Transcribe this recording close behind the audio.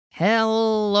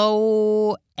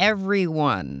Hello,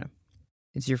 everyone.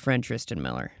 It's your friend Tristan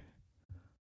Miller.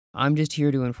 I'm just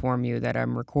here to inform you that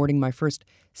I'm recording my first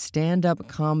stand-up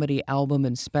comedy album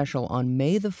and special on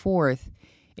May the 4th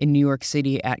in New York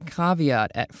City at Caveat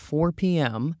at 4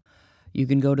 p.m. You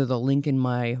can go to the link in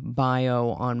my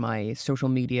bio on my social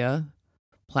media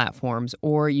platforms,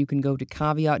 or you can go to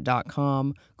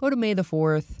caveat.com, go to May the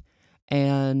 4th,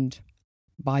 and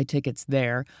buy tickets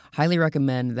there. Highly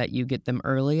recommend that you get them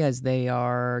early as they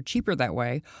are cheaper that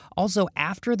way. Also,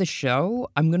 after the show,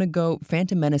 I'm going to go,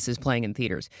 Phantom Menace is playing in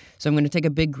theaters. So I'm going to take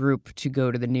a big group to go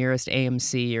to the nearest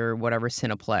AMC or whatever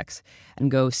Cineplex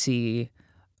and go see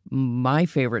my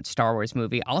favorite Star Wars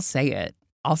movie. I'll say it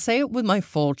with my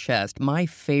full chest. My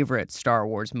favorite Star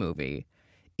Wars movie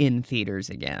in theaters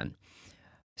again.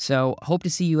 So hope to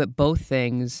see you at both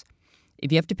things.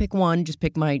 If you have to pick one, just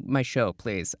pick my show,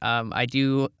 please. I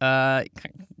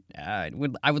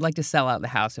would like to sell out the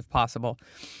house if possible.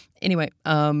 Anyway,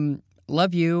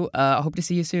 love you. Hope to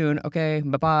see you soon. Okay,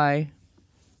 bye-bye.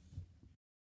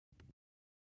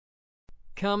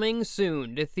 Coming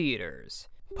soon to theaters,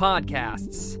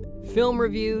 podcasts, film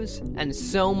reviews, and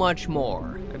so much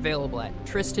more. Available at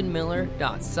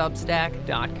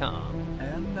tristanmiller.substack.com.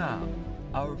 And now,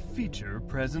 our feature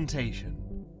presentation.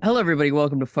 Hello, everybody.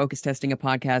 Welcome to Focus Testing, a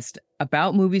podcast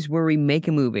about movies where we make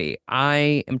a movie.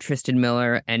 I am Tristan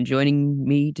Miller, and joining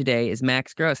me today is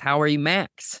Max Gross. How are you,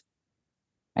 Max?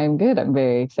 I'm good. I'm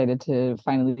very excited to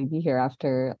finally be here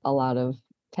after a lot of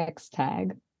text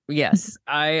tag. Yes,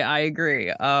 I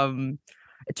agree.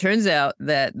 It turns out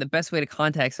that the best way to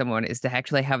contact someone is to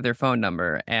actually have their phone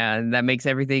number, and that makes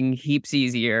everything heaps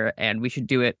easier, and we should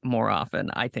do it more often,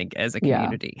 I think, as a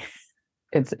community. Yeah.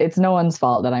 It's no one's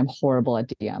fault that I'm horrible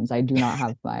at DMs. I do not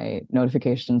have my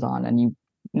notifications on, and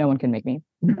no one can make me.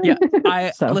 Yeah,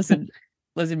 listen,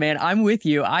 man, I'm with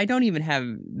you. I don't even have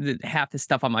half the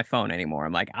stuff on my phone anymore.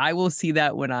 I'm like, I will see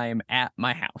that when I am at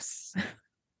my house.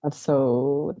 That's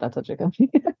such a good.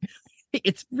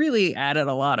 It's really added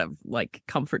a lot of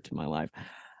comfort to my life.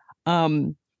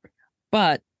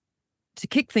 But to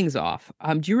kick things off,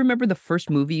 do you remember the first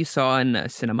movie you saw in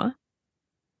cinema?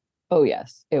 Oh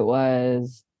yes, it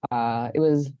was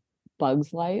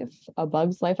Bug's Life. A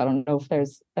Bug's Life. I don't know if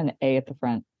there's an A at the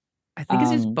front. I think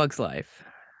it's just Bug's Life.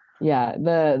 Yeah,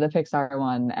 the Pixar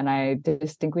one, and I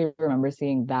distinctly remember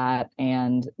seeing that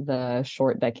and the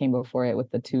short that came before it with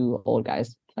the two old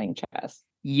guys playing chess.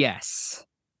 Yes,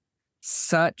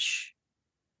 such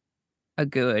a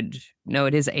good. No,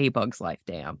 it is A Bug's Life.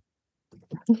 Damn.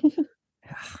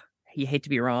 You hate to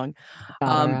be wrong.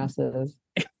 Got our asses.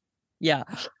 Yeah.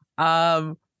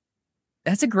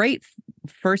 That's a great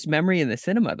first memory in the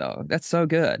cinema, though. That's so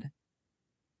good.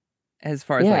 As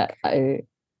far as it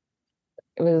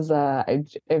feels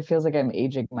like I'm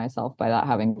aging myself by that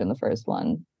having been the first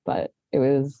one, but it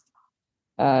was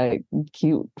a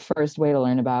cute first way to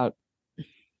learn about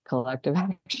collective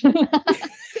action.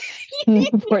 The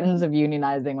importance of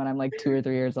unionizing when I'm like 2 or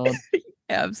 3 years old.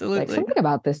 Absolutely. Something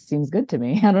about this seems good to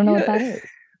me. I don't know what that is.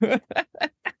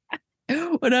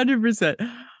 100%.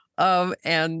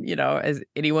 And as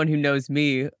anyone who knows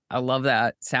me, I love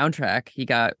that soundtrack. He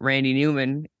got Randy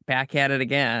Newman back at it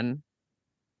again.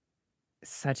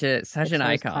 Such an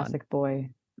icon. Classic boy.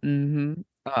 Mm-hmm.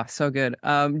 Oh, so good.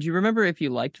 Do you remember if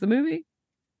you liked the movie?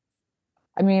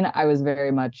 I mean, I was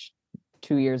very much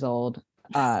 2 years old.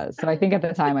 So I think at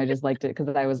the time I just liked it because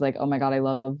I was like, oh my God, I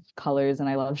love colors and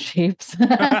I love shapes.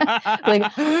 I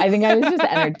think I was just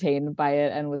entertained by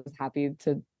it and was happy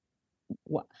to.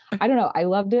 I don't know. I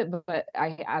loved it, but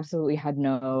I absolutely had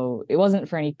it wasn't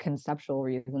for any conceptual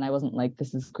reason. I wasn't like,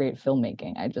 this is great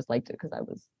filmmaking. I just liked it because I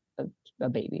was a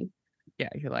baby. Yeah,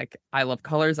 you're like, I love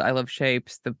colors, I love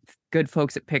shapes. The good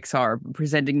folks at Pixar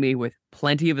presenting me with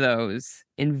plenty of those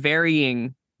in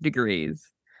varying degrees.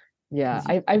 Yeah,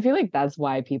 I feel like that's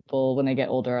why people, when they get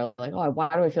older, are like, oh, why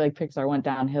do I feel like Pixar went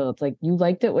downhill? It's like, you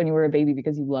liked it when you were a baby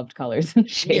because you loved colors and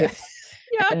shapes.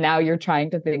 Yeah. And now you're trying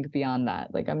to think beyond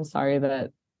that. Like, I'm sorry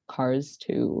that Cars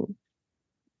 2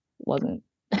 wasn't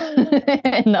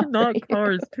not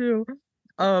Cars 2.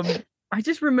 I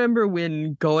just remember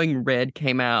when Going Red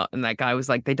came out and that guy was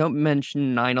like, they don't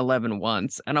mention 9/11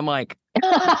 once. And I'm like,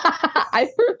 I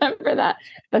remember that.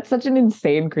 That's such an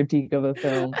insane critique of a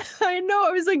film. I know.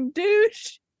 I was like, dude.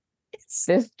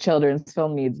 This children's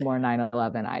film needs more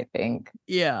 9/11, I think.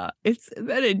 Yeah. It's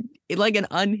like an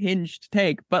unhinged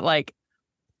take, but like,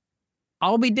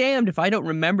 I'll be damned if I don't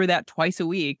remember that twice a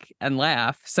week and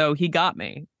laugh. So he got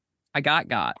me. I got.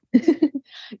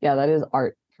 Yeah, that is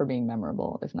art for being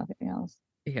memorable, if nothing else.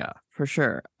 Yeah, for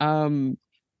sure.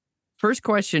 First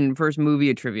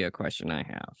movie trivia question I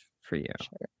have for you.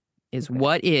 Sure. is Okay.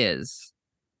 what is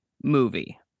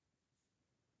movie?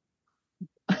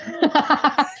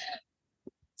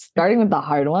 Starting with the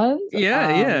hard ones.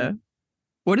 Yeah.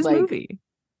 What is Like movie?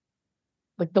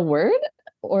 like the word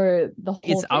or the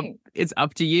whole thing. It's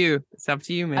up to you. It's up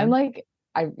to you, I'm man. like,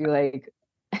 I feel like,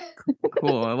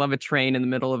 Cool. I love a train in the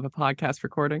middle of a podcast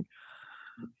recording.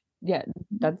 yeah,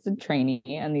 that's a trainee,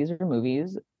 and these are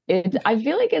movies. I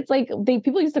feel like it's like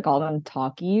people used to call them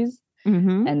talkies,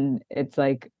 Mm-hmm. and it's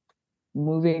like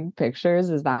moving pictures.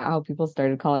 Is that how people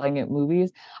started calling it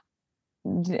movies?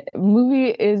 Movie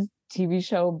is TV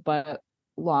show, but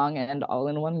long and all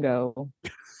in one go.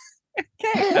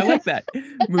 Okay, I like that.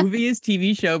 Movie is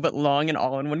TV show, but long and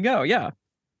all in one go. Yeah.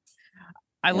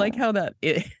 I Yeah. like how that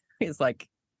it is like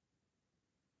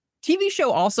TV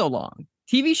show also long.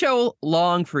 TV show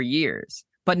long for years,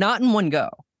 but not in one go.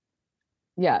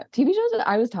 Yeah, TV shows.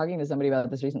 I was talking to somebody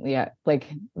about this recently. Yeah, like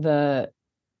the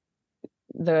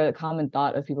common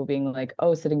thought of people being like,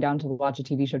 oh, sitting down to watch a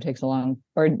TV show takes a long,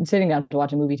 or sitting down to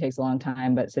watch a movie takes a long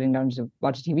time, but sitting down to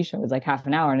watch a TV show is like half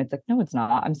an hour. And it's like, no, it's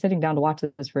not. I'm sitting down to watch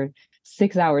this for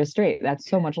 6 hours straight. That's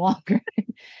so much longer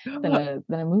than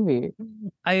a movie.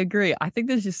 I agree. I think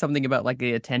there's just something about like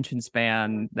the attention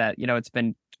span that, it's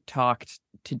been talked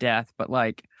to death, but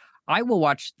like I will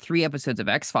watch 3 episodes of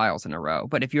X-Files in a row.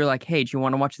 But if you're like, hey, do you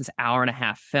want to watch this hour and a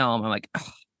half film? I'm like,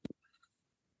 oh,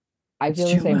 I it's feel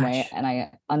the too same much. way, and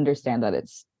I understand that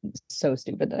it's so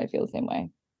stupid that I feel the same way.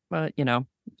 But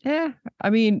yeah. I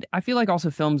mean, I feel like also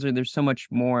films there's so much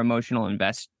more emotional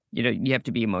you have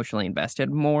to be emotionally invested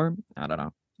more. I don't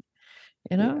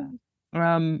know.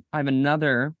 I have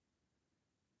another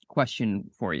question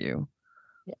for you.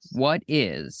 Yes. What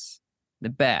is the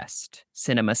best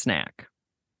cinema snack?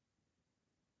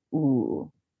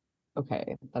 Ooh.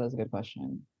 Okay, that is a good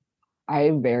question.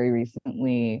 I very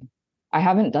recently, I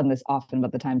haven't done this often,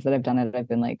 but the times that I've done it, I've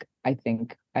been like, I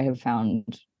think I have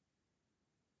found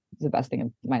the best thing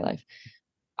in my life.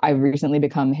 I've recently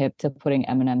become hip to putting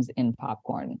M&Ms in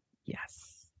popcorn.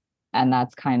 Yes. And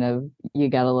that's kind of, you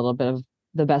get a little bit of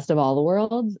the best of all the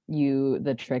worlds.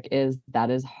 The trick is that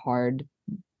is hard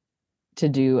to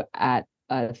do at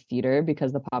a theater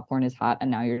because the popcorn is hot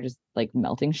and now you're just like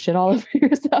melting shit all over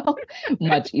yourself.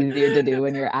 Much easier to do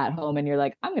when you're at home and you're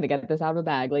like, I'm gonna get this out of a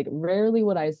bag. Like rarely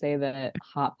would I say that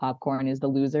hot popcorn is the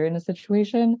loser in a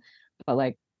situation, but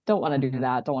like don't want to do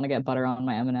that. Don't want to get butter on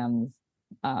my M&Ms.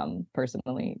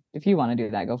 Personally, if you want to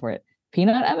do that, go for it.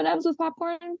 Peanut M&Ms with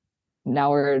popcorn.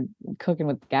 Now we're cooking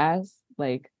with gas.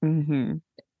 Like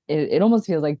it almost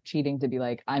feels like cheating to be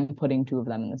like, I'm putting 2 of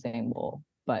them in the same bowl,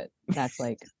 but that's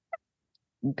like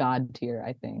god tier,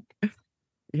 I think.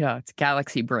 Yeah, it's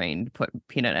galaxy brain to put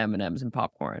peanut M&Ms and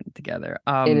popcorn together.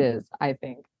 It is, I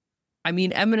think. I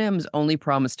mean, M&Ms only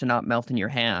promise to not melt in your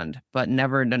hand, but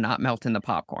never to not melt in the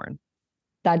popcorn.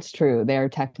 That's true. They are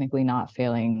technically not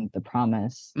failing the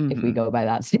promise if we go by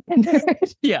that standard.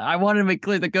 Yeah, I wanted to make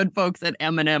clear the good folks at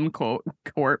M&M Corp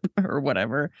or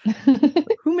whatever.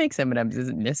 Who makes M&Ms? Is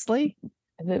it Nestle?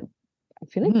 Is it? I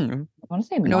feel like I want to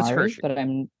say No, it's Mars, Hershey. but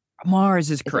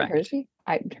Mars is Is correct. it Hershey?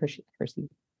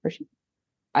 Hershey.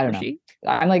 I don't know.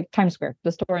 I'm like Times Square,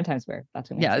 the store in Times Square.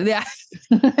 That's what. Yeah.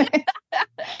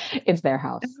 It's their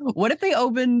house. What if they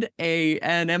opened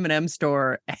an M&M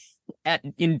store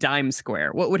in Dime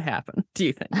Square? What would happen, do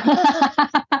you think?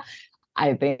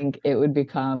 I think it would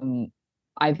become.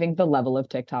 I think the level of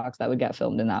TikToks that would get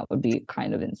filmed in that would be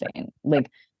kind of insane. Like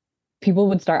people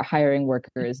would start hiring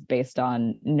workers based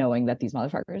on knowing that these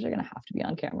motherfuckers are going to have to be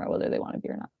on camera whether they want to be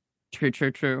or not.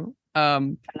 True.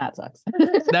 And that sucks.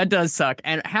 That does suck,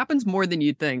 and it happens more than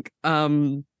you'd think.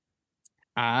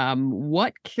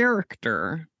 What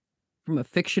character from a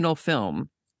fictional film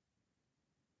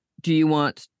do you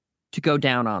want to go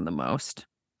down on the most?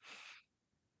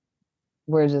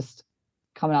 We're just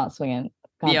coming out swinging.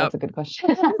 God, Yep. That's a good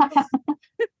question.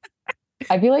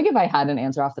 I feel like if I had an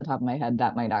answer off the top of my head,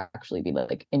 that might actually be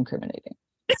like incriminating.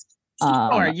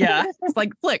 Or yeah, it's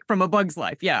like Flick from A Bug's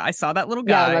Life. Yeah, I saw that little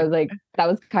guy. Yeah, I was like, that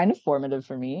was kind of formative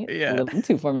for me. Yeah. A little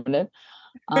too formative.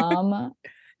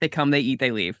 They come, they eat, they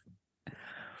leave.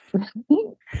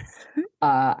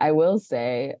 I will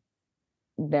say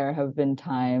there have been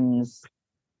times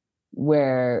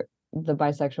where the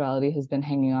bisexuality has been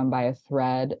hanging on by a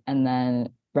thread, and then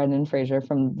Brendan Fraser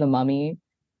from The Mummy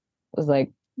was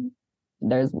like,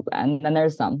 there's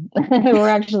some.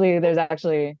 There's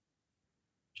actually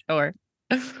Sure.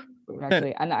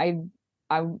 and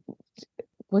I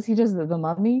was he just the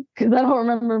Mummy? Because I don't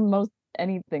remember most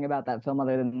anything about that film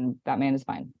other than that man is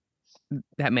fine.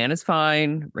 That man is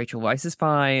fine. Rachel Weisz is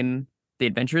fine. The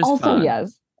adventure is also fun.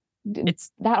 yes,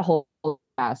 It's that whole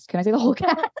cast. Can I say the whole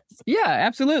cast? Yeah,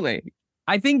 absolutely.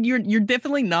 I think you're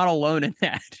definitely not alone in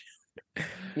that.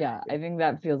 Yeah, I think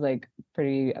that feels like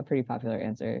a pretty popular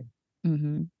answer,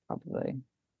 probably.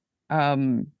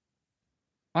 Um,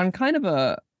 on kind of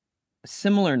a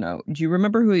similar note, do you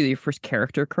remember who your first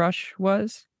character crush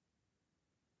was?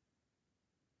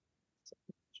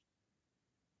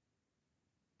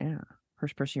 Yeah,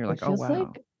 first person you're It like, oh feels wow.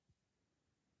 like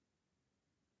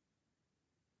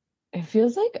it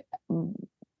feels like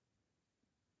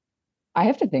I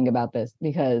have to think about this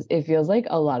because it feels like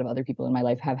a lot of other people in my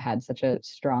life have had such a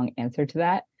strong answer to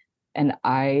that. And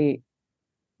I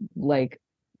like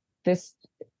this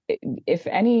if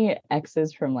any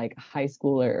exes from like high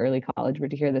school or early college were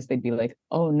to hear this, they'd be like,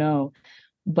 "Oh no."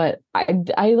 But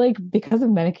I like because of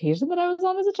medication that I was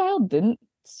on as a child, didn't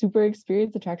super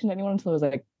experience attraction to anyone until I was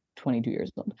like 22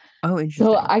 years old. Oh, So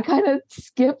interesting. I kind of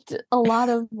skipped a lot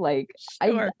of like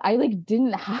Sure. I like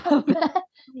didn't have that.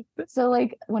 So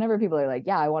like whenever people are like,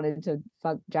 yeah, I wanted to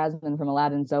fuck Jasmine from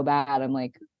Aladdin so bad, I'm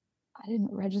like, I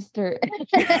didn't register.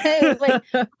 It was like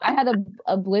I had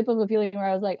a blip of a feeling where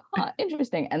I was like, huh,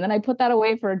 interesting. And then I put that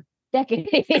away for decades.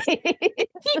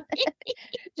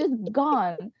 Just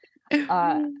gone.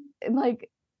 And like,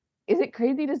 is it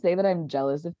crazy to say that I'm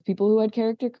jealous of people who had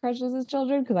character crushes as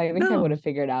children? Because I think I would No. have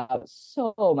figured out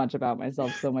so much about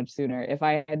myself so much sooner if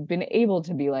I had been able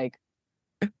to be like,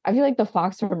 I feel like the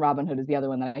fox from Robin Hood is the other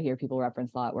one that I hear people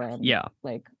reference a lot where I'm Yeah.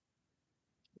 like,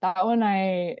 that one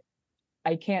I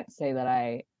can't say that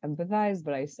I empathize,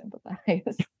 but I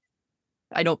sympathize.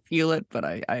 I don't feel it,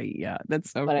 but yeah,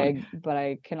 that's so funny. But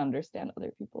I can understand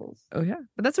other people's. Oh yeah,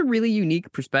 but that's a really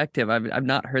unique perspective. I've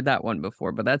not heard that one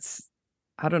before, but that's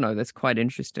I don't know, that's quite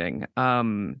interesting.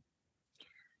 And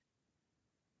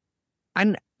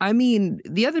I mean,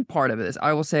 the other part of this,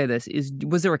 I will say this is,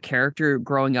 was there a character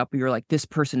growing up where you're like, this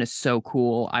person is so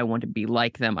cool, I want to be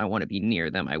like them, I want to be near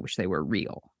them, I wish they were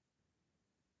real.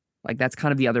 Like that's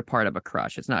kind of the other part of a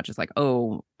crush. It's not just like,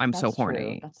 oh, I'm so That's true.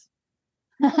 horny.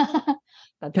 That's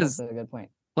Because also a good point.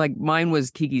 like mine was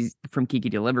Kiki's from Kiki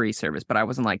Delivery Service, but I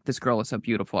wasn't like, this girl is so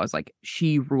beautiful. I was like,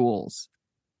 she rules.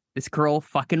 This girl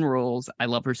fucking rules. I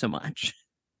love her so much.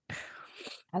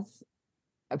 That's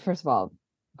first of all,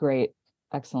 great,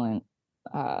 excellent,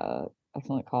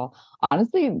 excellent call.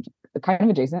 Honestly, kind of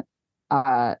adjacent.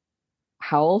 Uh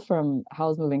Howl from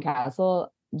Howl's Moving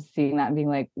Castle, seeing that and being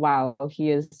like, wow, he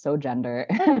is so gender.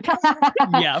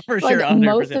 Yeah, for Like sure.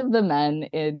 most 100%. of the men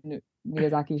in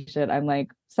Miyazaki shit, I'm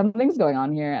like, something's going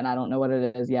on here and I don't know what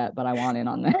it is yet, but I want in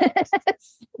on this.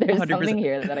 There's something 100%.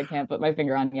 here that I can't put my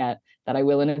finger on yet that I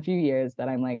will in a few years that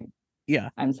I'm like, Yeah.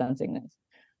 I'm sensing this.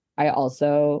 I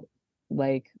also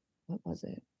like, what was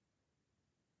it?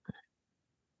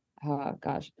 Oh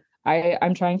gosh.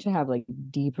 I'm trying to have like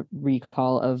deep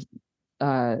recall of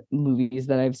movies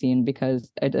that I've seen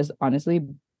because it is honestly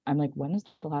I'm like, when is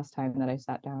the last time that I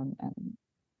sat down and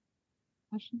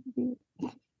watched a movie?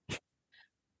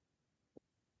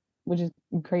 Which is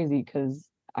crazy because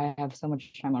I have so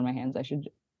much time on my hands.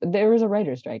 There was a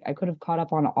writer's strike. I could have caught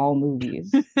up on all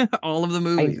movies. All of the I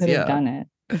movies. could have Yeah. done it.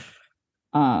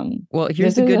 Well,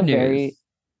 here's This the is good a news. very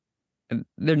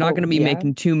They're not going oh to be yeah,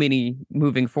 making too many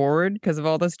moving forward because of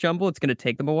all this jumble. It's going to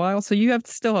take them a while. So you have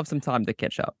to still have some time to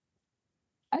catch up.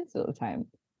 I still have time.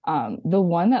 The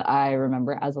one that I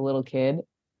remember as a little kid,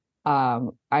 I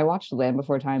watched Land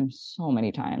Before Time so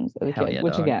many times as a Hell kid, yeah,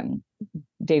 which dog. again,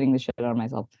 dating the shit out of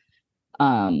myself.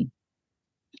 Um,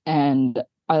 and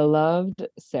I loved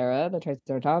Sarah, the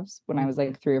Triceratops, when I was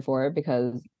like 3 or 4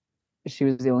 because she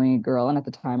was the only girl, and at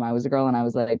the time I was a girl, and I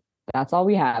was like, "That's all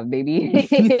we have, baby.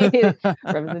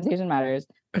 Representation matters."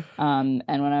 And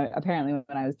when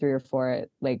I was 3 or 4,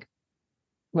 like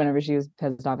whenever she was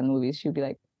pissed off in the movies, she would be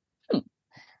like, "Hmm,"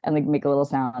 and like make a little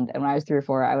sound. And when I was 3 or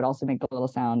 4, I would also make a little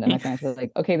sound. And my parents were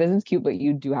like, "Okay, this is cute, but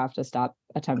you do have to stop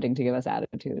attempting to give us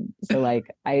attitude." So like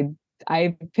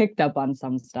I picked up on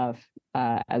some stuff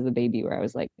as a baby where I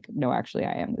was like, no, actually,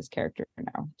 I am this character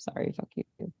now. Sorry, fuck you.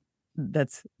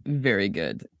 That's very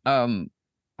good. I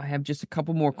have just a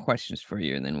couple more questions for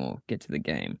you and then we'll get to the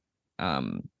game.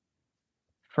 Um,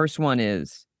 First one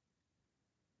is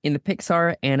in the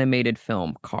Pixar animated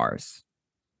film Cars,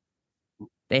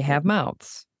 they have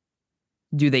mouths.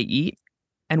 Do they eat?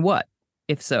 And what?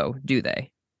 If so, do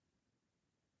they?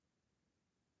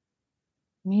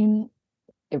 I mean,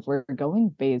 if we're going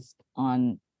based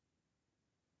on,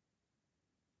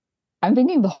 I'm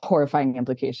thinking the horrifying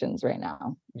implications right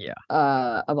now Yeah.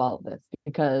 of all of this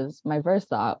because my first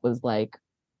thought was like,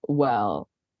 well,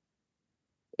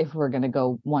 if we're going to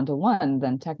go 1 to 1,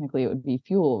 then technically it would be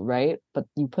fuel, right? But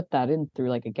you put that in through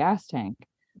like a gas tank.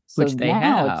 So Which they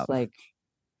now it's have. like,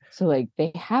 So like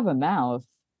they have a mouth,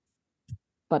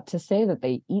 but to say that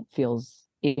they eat feels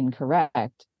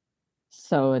incorrect.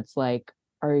 So it's like,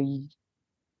 are you,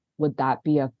 would that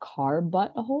be a car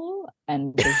butthole?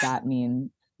 And does that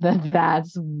mean that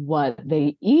that's what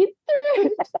they eat through?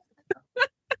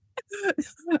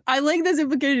 I like this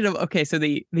implication of, okay, so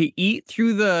they eat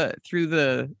through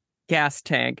the gas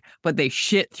tank, but they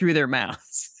shit through their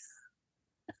mouths.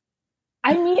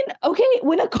 I mean, okay,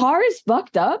 when a car is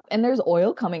fucked up and there's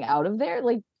oil coming out of there,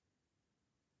 like,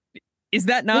 Is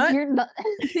that like not? you're not.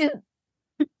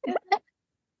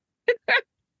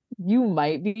 You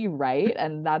might be right,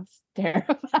 and that's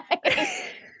terrifying.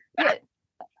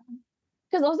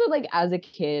 Because also, like as a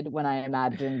kid, when I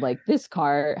imagined like this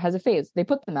car has a face, they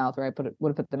put the mouth where would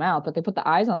have put the mouth, but they put the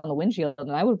eyes on the windshield,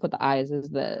 and I would have put the eyes as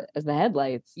the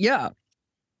headlights. Yeah.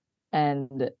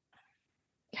 And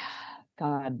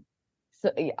God,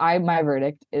 so I my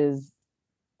verdict is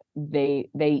they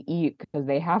eat because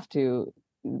they have to.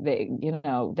 They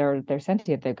they're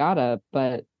sentient, they gotta,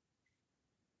 but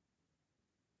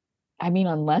I mean,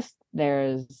 unless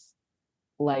there's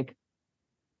like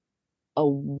a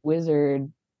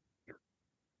wizard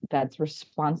that's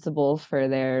responsible for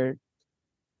their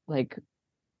like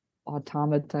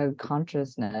automata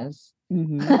consciousness.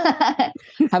 Mhm.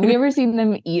 Have we ever seen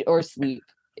them eat or sleep?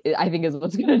 I think is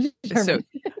what's going to determine. So,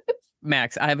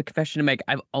 Max, I have a confession to make.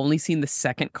 I've only seen the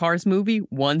second Cars movie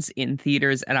once in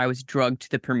theaters, and I was drugged to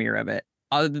the premiere of it.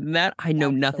 Other than that, I know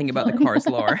That's nothing so about the fun. Cars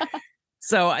lore.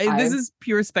 So this I've is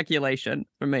pure speculation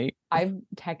for me. I've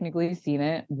technically seen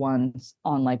it once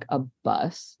on like a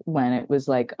bus when it was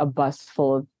like a bus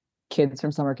full of kids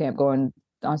from summer camp going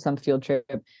on some field trip,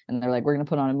 and they're like, "We're gonna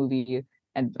put on a movie."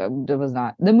 And it was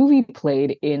not the movie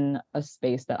played in a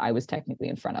space that I was technically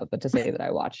in front of, but to say that I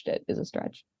watched it is a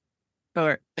stretch.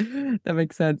 Sure. That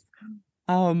makes sense.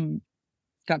 Um,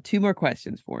 got two more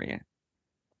questions for you.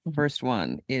 First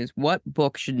one is, what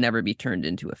book should never be turned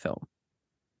into a film?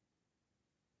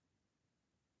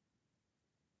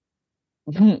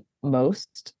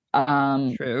 Most.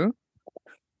 True.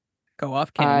 Go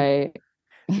off, Kim. I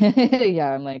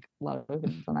yeah, I'm like a lot of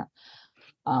opinions on that.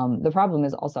 The problem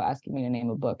is also asking me to name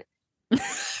a book.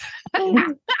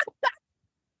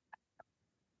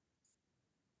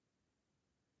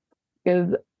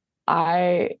 Because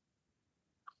I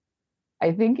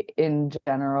I think in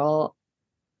general,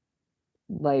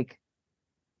 like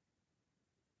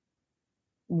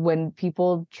when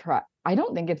people try, I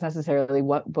don't think it's necessarily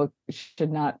what book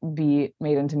should not be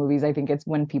made into movies. I think it's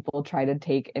when people try to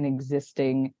take an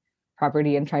existing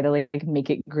property and try to like make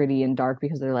it gritty and dark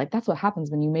because they're like, that's what happens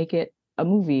when you make it a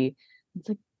movie. It's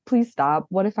like, please stop.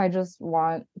 What if I just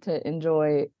want to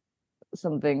enjoy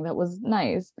something that was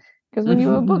nice? Because when you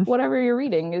have a book, whatever you're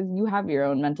reading is you have your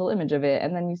own mental image of it,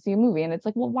 and then you see a movie and it's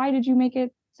like, well, why did you make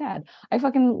it sad? I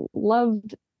fucking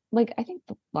loved, like, I think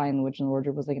The Lion, the Witch, and the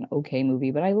Wardrobe was like an okay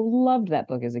movie, but I loved that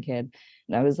book as a kid.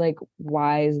 And I was like,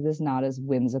 why is this not as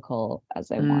whimsical as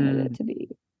I wanted it to be?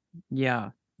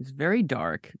 Yeah, it's very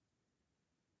dark.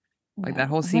 Like Yeah. that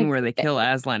whole I'm scene like, where they kill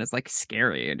Aslan is like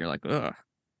scary, and you're like, ugh.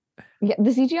 yeah, the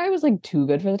CGI was like too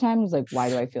good for the time. It was like, why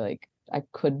do I feel like I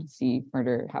could see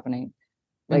murder happening?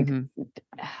 Like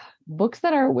books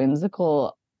that are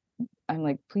whimsical, I'm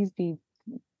like, please be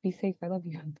safe. I love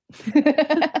you.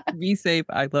 Be safe.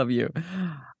 I love you.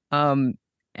 And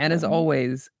as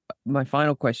always, my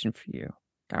final question for you.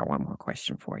 Got one more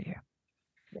question for you.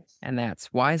 Yes. And that's,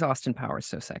 why is Austin Powers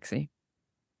so sexy?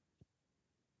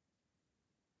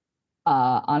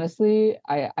 Honestly,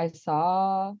 I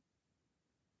saw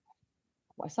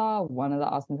one of the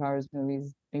Austin Powers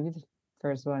movies, maybe the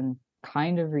first one,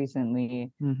 kind of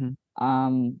recently.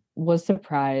 Was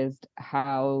surprised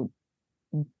how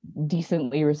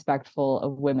decently respectful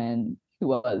of women he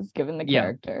was, given the Yeah.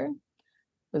 character.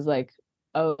 Was like,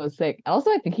 oh, sick.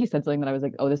 Also, I think he said something that I was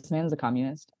like, oh, this man's a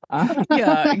communist.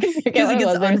 Yeah, because he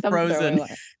gets unfrozen.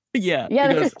 Yeah.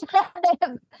 Yeah. He goes,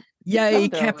 yay, some throwaway line.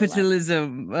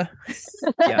 capitalism.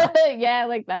 Yeah. Yeah,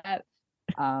 like that.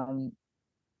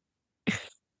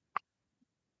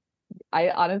 I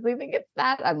honestly think it's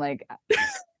that. I'm like,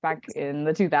 back in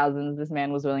the 2000s, this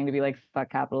man was willing to be like, fuck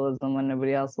capitalism when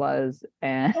nobody else was.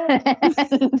 And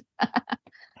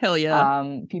Hell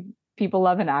yeah. People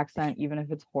love an accent, even if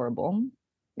it's horrible.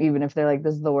 Even if they're like,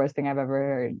 this is the worst thing I've ever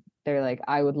heard. They're like,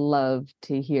 I would love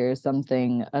to hear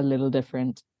something a little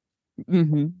different.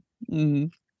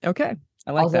 Okay.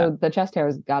 I like also, that. the chest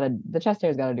hair's gotta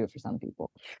do it for some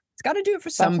people. It's got to do it for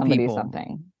some people.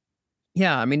 Something.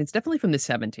 Yeah, I mean, it's definitely from the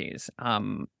 70s.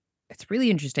 It's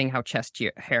really interesting how chest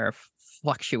hair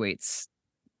fluctuates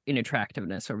in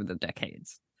attractiveness over the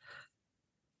decades.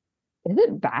 Is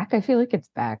it back? I feel like it's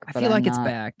back, I but feel I'm like it's not.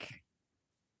 back.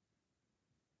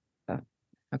 uh,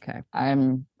 Okay. I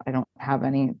don't have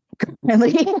any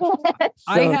currently.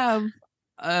 I So have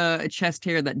a chest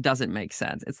hair that doesn't make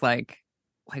sense. It's like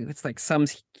it's like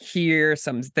some's here,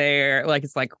 some's there. Like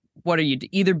it's like, what are you?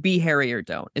 Either be hairy or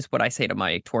don't, is what I say to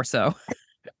my torso.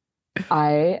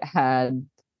 I had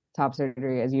top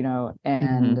surgery, as you know, Mhm.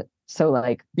 and so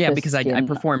like Yeah, the because I skin.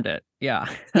 performed it. Yeah,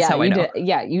 that's Yeah, how I you know. did.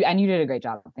 Yeah, you did a great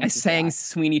job. I Thank you for sang that.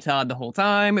 Sweeney Todd the whole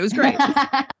time. It was great.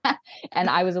 And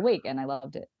I was awake and I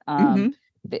loved it. Hmm.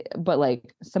 But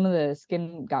like some of the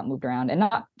skin got moved around, and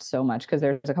not so much because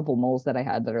there's a couple moles that I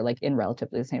had that are like in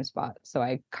relatively the same spot, so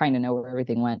I kind of know where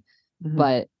everything went. Hmm.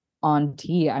 But on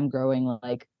T, I'm growing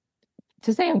like,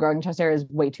 to say I'm growing chest hair is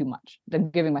way too much.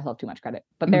 I'm giving myself too much credit,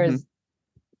 but Hmm. there's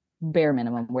bare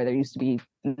minimum where there used to be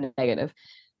negative,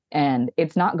 and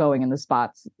it's not going in the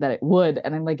spots that it would.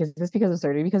 And I'm like, is this because of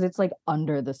surgery? Because it's like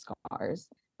under the scars.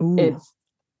 Ooh,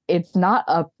 It's not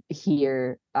up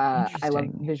here. I love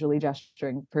interesting. visually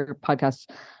gesturing for podcasts.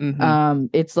 Hmm.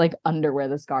 It's like under where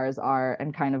the scars are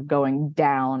and kind of going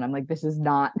down. I'm like, this is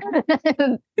not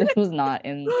this was not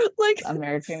in Like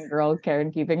American Girl,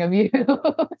 Karen Keeping of You.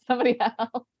 Somebody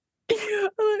else.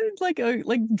 like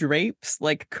drapes,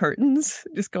 like curtains,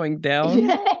 just going down.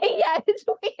 Yeah, it's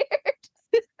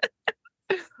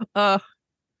weird. Uh,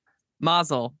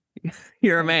 Mazel,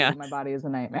 you're a Thank you. man. My body is a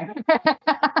nightmare.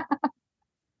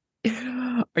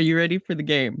 Are you ready for the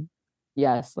game?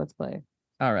 Yes, let's play.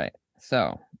 All right.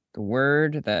 So the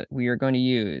word that we are going to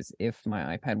use, if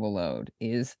my iPad will load,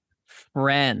 is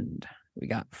friend. We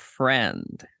got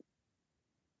friend.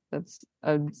 That's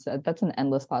an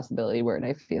endless possibility word,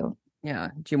 I feel. Yeah.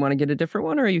 Do you want to get a different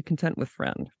one, or are you content with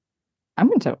friend? I'm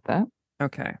content with that.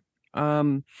 Okay.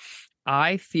 Um,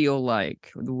 I feel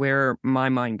like where my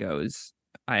mind goes,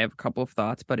 I have a couple of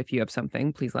thoughts, but if you have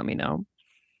something, please let me know.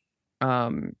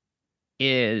 Um,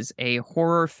 is a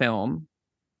horror film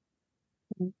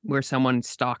where someone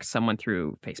stalks someone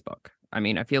through Facebook. I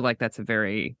mean, I feel like that's a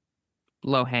very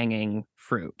low-hanging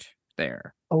fruit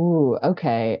there. Oh,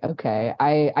 okay, okay.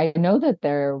 I know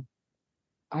that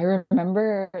I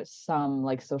remember some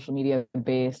like social media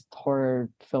based horror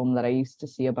film that I used to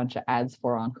see a bunch of ads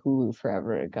for on Hulu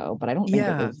forever ago, but I don't think it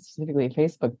Yeah, was specifically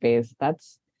Facebook based.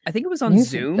 That's I think it was on you should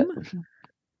Zoom.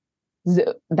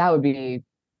 that would be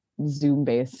Zoom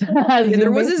based. Yeah, there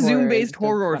Zoom was based a horror is Zoom-based just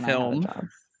horror when I have a film, job.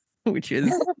 which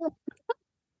is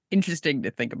interesting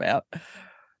to think about.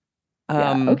 Yeah,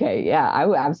 Um, okay. Yeah, I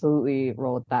would absolutely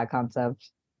roll with that concept.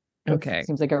 That okay.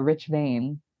 seems like a rich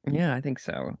vein. Yeah, I think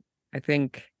so. I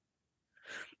think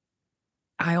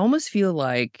I almost feel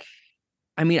like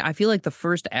I mean, I feel like the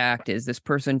first act is this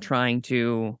person trying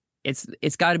to it's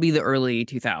got to be the early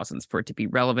 2000s for it to be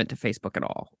relevant to Facebook at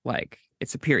all. Like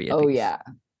it's a period Oh piece. yeah.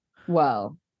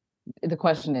 Well, the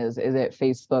question is it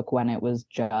Facebook when it was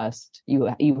just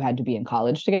you had to be in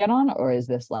college to get on, or is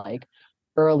this like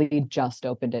early just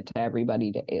opened it to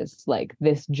everybody days? Like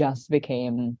this just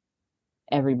became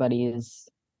everybody's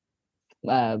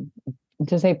uh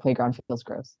to say playground feels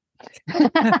gross.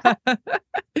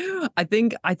 I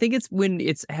think it's when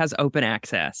it's has open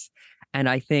access. And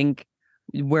I think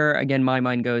where again my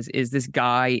mind goes is this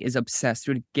guy is obsessed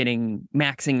with getting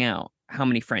maxing out how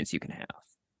many friends you can have.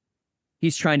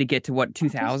 He's trying to get to what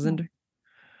Interesting. 2000?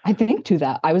 I think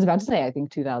 2000, I was about to say I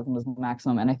think 2000 was the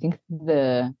maximum, and I think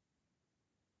the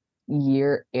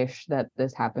year-ish that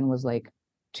this happened was like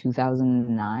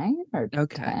 2009 or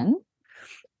Okay. 10.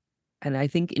 And I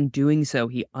think in doing so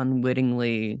he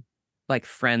unwittingly like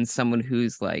friends someone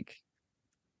who's like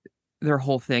their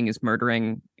whole thing is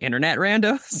murdering internet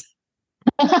randos.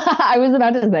 I was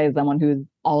about to say someone who's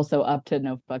also up to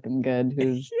no fucking good,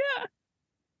 who's Yeah.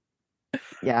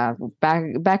 yeah,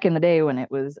 back in the day when it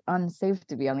was unsafe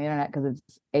to be on the internet because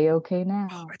it's a-okay Oh,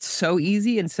 now. it's so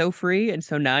easy and so free and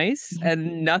so nice,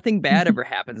 and nothing bad ever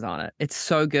happens on it. It's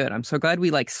so good. I'm so glad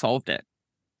we like solved it,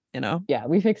 you know? Yeah,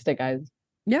 we fixed it, guys.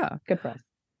 Yeah. Good for us.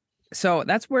 So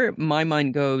that's where my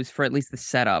mind goes for at least the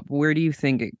setup. Where do you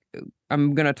think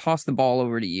I'm gonna toss the ball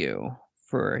over to you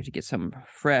for to get some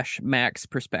fresh Max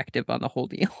perspective on the whole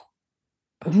deal?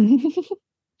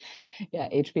 Yeah,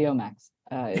 HBO Max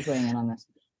is weighing in on this.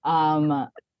 Um,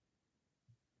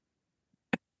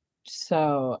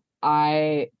 so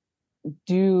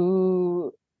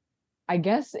do I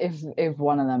guess if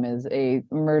one of them is a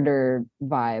murder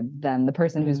vibe, then the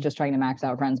person who's Mm-hmm. just trying to max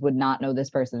out friends would not know this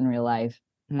person in real life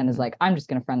and is Mm-hmm. like, I'm just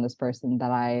gonna friend this person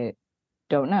that I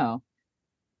don't know.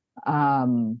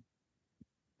 Um,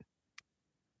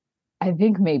 I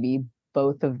think maybe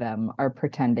both of them are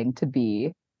pretending to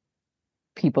be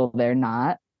people they're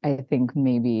not. I think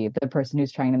maybe the person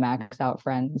who's trying to max out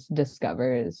friends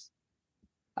discovers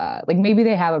like maybe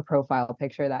they have a profile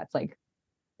picture that's like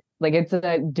it's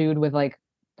a dude with like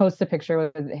posts a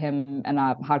picture with him and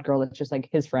a hot girl that's just like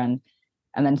his friend,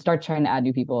 and then start trying to add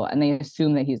new people and they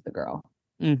assume that he's the girl.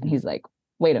 And he's like,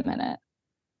 wait a minute,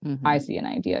 I see an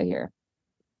idea here.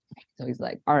 So he's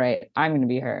like, all right, I'm gonna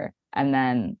be her. And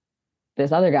then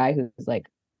this other guy who's like,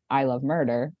 I love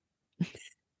murder, is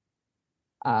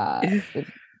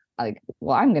like,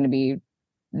 well, I'm gonna be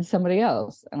somebody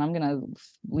else and I'm gonna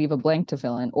leave a blank to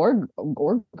fill in, or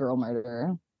girl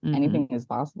murderer. Anything is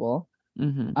possible.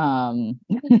 Which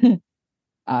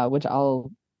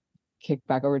I'll kick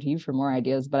back over to you for more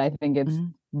ideas, but I think it's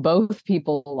both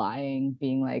people lying,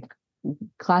 being like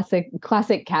classic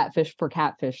catfish for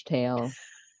catfish tale,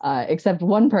 except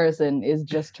one person is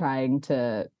just trying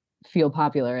to feel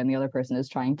popular and the other person is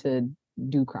trying to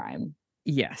do crime.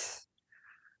 Yes.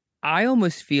 I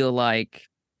almost feel like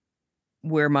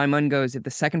where my mind goes, if the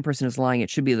second person is lying,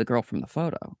 it should be the girl from the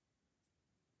photo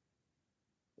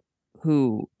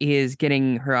who is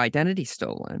getting her identity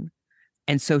stolen.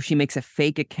 And so she makes a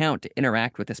fake account to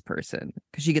interact with this person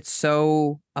because she gets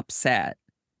so upset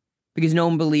because no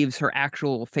one believes her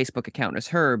actual Facebook account is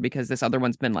her because this other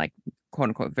one's been like, quote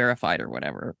unquote, verified or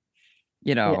whatever,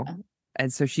 you know? Yeah.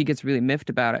 And so she gets really miffed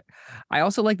about it. I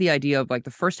also like the idea of like the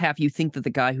first half, you think that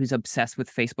the guy who's obsessed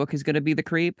with Facebook is going to be the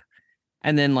creep.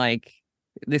 And then like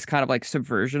this kind of like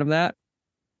subversion of that.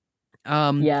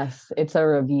 Yes, it's a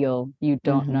reveal. You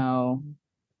don't know.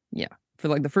 Yeah. For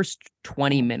like the first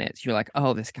 20 minutes, you're like,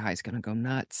 oh, this guy's going to go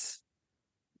nuts.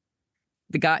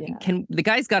 The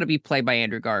guy's got to be played by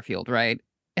Andrew Garfield, right?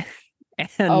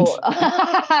 And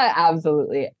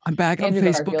absolutely. I'm back Andrew on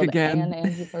Facebook Garfield again. And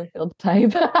Andrew Garfield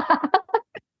type.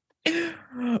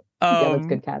 Yeah, that's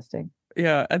good casting.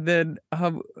 Yeah, and then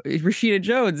Rashida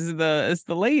Jones is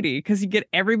the lady because you get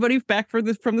everybody back from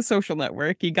the Social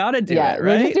Network. You got to do it, right?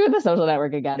 We're just doing the Social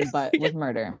Network again, but with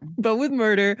murder. But with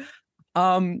murder.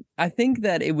 I think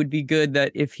that it would be good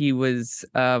that if he was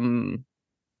I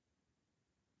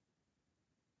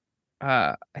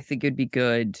think it'd be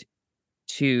good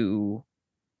to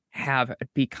have it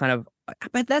be kind of,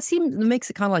 but that makes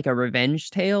it kind of like a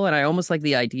revenge tale, and I almost like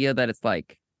the idea that it's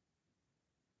like,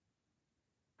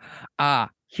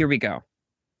 here we go.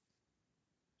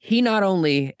 He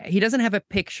doesn't have a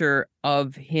picture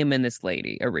of him and this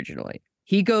lady originally.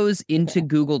 He goes into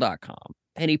Google.com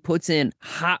and he puts in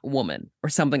hot woman or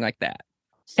something like that.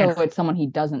 So it's someone he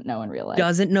doesn't know in real life.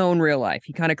 Doesn't know in real life.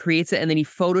 He kind of creates it and then he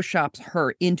photoshops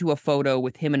her into a photo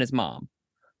with him and his mom,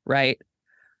 right?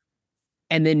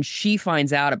 And then she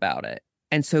finds out about it.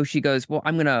 And so she goes, well,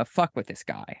 I'm going to fuck with this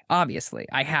guy. Obviously,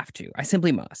 I have to. I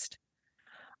simply must.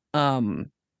 So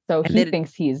he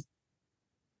thinks he's...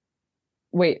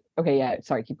 Wait, okay, yeah,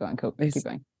 sorry, keep going. Keep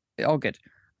going. All good.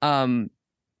 And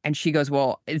she goes,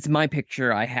 well, it's my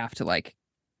picture. I have to like,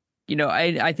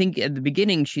 I think at the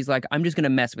beginning, she's like, I'm just going to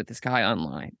mess with this guy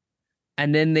online.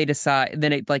 And then they decide,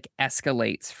 then it like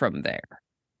escalates from there.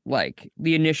 Like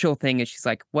the initial thing is she's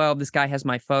like, well, this guy has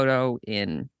my photo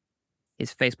in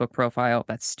his Facebook profile.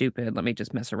 That's stupid. Let me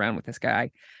just mess around with this guy.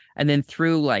 And then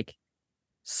through like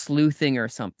sleuthing or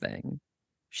something,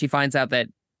 she finds out that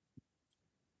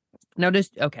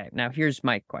now here's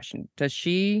my question.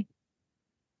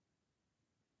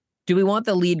 Do we want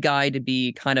the lead guy to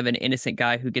be kind of an innocent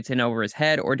guy who gets in over his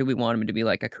head, or do we want him to be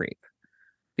like a creep?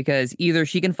 Because either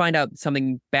she can find out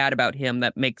something bad about him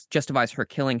that justifies her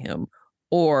killing him,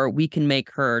 or we can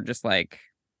make her just like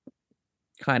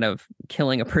kind of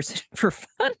killing a person for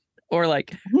fun, or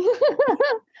like,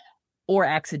 or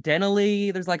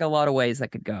accidentally. There's like a lot of ways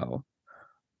that could go.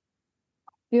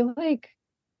 I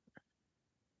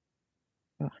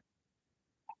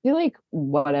feel like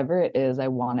whatever it is, I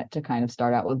want it to kind of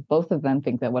start out with both of them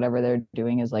think that whatever they're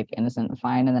doing is like innocent and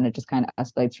fine, and then it just kind of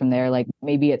escalates from there. Like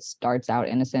maybe it starts out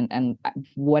innocent, and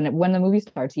when the movie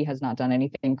starts, he has not done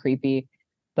anything creepy,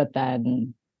 but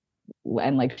then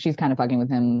and like she's kind of fucking with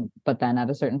him, but then at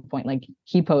a certain point, like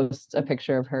he posts a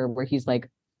picture of her where he's like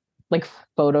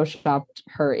photoshopped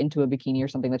her into a bikini or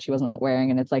something that she wasn't wearing,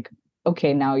 and it's like,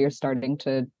 okay, now you're starting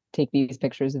to take these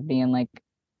pictures of me and like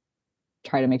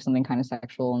try to make something kind of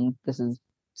sexual, and this is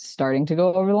starting to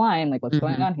go over the line. Like, what's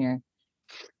going on here?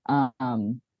 I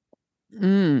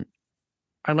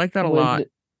like that a lot.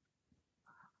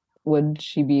 Would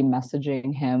she be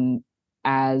messaging him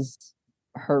as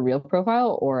her real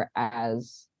profile or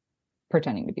as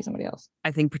pretending to be somebody else? I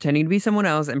think pretending to be someone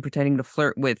else and pretending to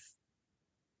flirt with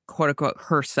quote unquote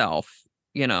herself,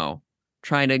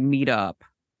 trying to meet up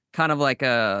kind of like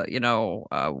a,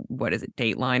 what is it,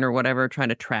 Dateline or whatever, trying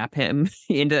to trap him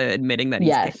into admitting that he's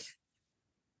gay. Yes.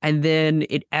 And then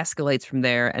it escalates from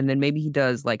there. And then maybe he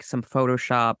does like some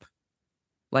Photoshop,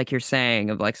 like you're saying,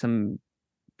 of like something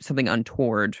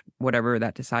untoward, whatever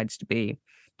that decides to be,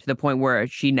 to the point where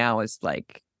she now is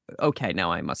like, okay,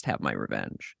 now I must have my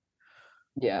revenge.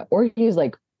 Yeah. Or he's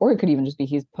like, or it could even just be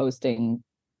he's posting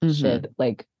Mm-hmm. shit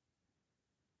like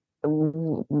I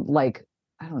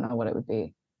don't know what it would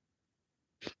be.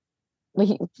 Like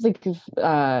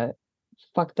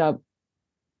fucked up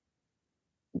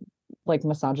like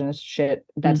misogynist shit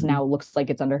that's Mm-hmm. now looks like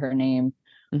it's under her name,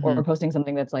 Mm-hmm. or posting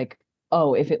something that's like,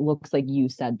 oh, if it looks like you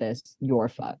said this, you're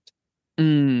fucked.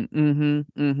 Mm-hmm.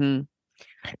 Mm-hmm.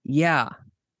 Yeah.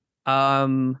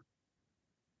 Um,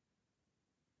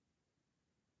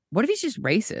 what if he's just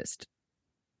racist?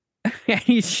 And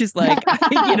he's just like,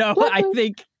 I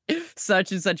think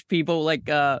such and such people like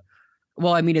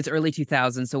well, I mean it's early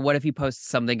 2000s, so what if he posts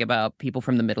something about people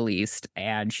from the Middle East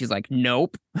and she's like,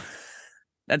 nope.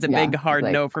 That's a Yeah, big hard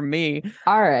like, no from me.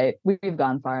 all right, we've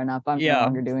gone far enough. I'm no Yeah.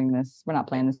 longer doing this. We're not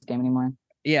playing this game anymore.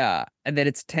 Yeah. And then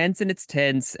it's tense,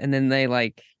 and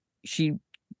then she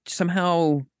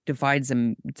somehow devises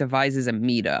a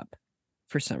meetup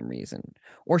for some reason.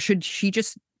 Or should she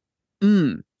just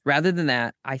rather than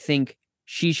that, I think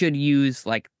she should use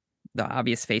like the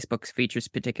obvious Facebook's features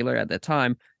particular at the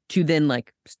time to then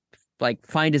like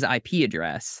find his IP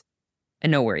address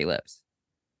and know where he lives.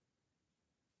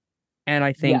 And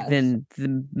I think Yes. then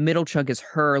the middle chunk is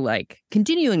her like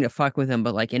continuing to fuck with him,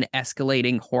 but like in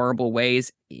escalating horrible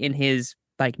ways in his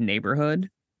like neighborhood.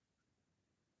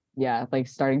 Yeah, like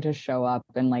starting to show up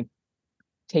and like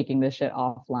taking this shit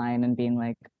offline and being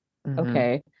like, Mm-hmm.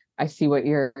 okay, I see what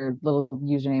your little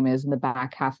username is in the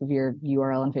back half of your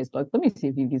URL on Facebook. Let me see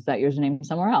if you've used that username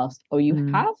somewhere else. Oh, you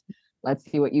Mm-hmm. have? Let's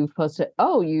see what you've posted.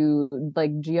 Oh, you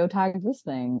like geotagged this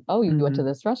thing. Oh, you went Mm-hmm. to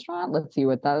this restaurant. Let's see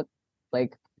what that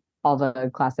like all the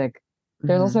classic.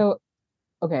 There's Mm-hmm. also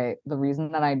okay, the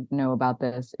reason that I know about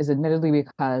this is admittedly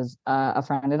because a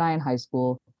friend and I in high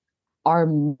school, our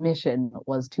mission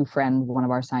was to friend one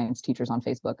of our science teachers on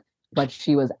Facebook, but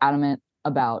she was adamant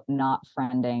about not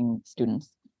friending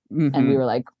students. And we Mm-hmm. were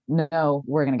like, no,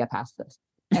 we're going to get past this.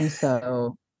 And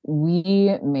so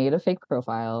we made a fake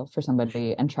profile for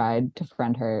somebody and tried to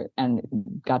friend her and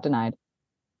got denied.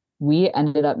 We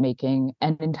ended up making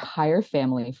an entire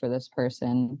family for this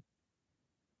person,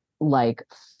 like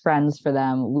friends for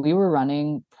them. We were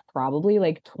running probably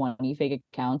like 20 fake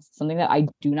accounts, something that I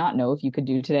do not know if you could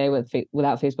do today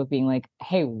without Facebook being like,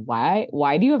 "Hey,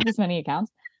 why do you have this many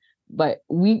accounts?" But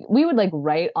we would like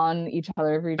write on each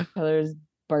other for each other's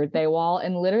birthday wall,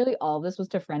 and literally all this was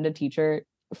to friend a teacher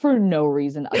for no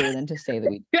reason other than to say that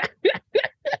we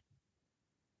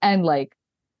and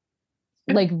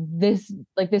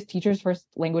this teacher's first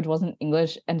language wasn't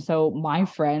English, and so my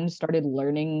friend started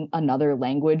learning another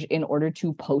language in order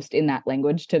to post in that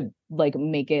language to like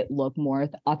make it look more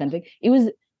authentic. It was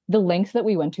the lengths that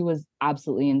we went to was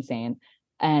absolutely insane,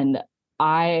 and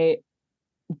I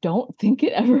don't think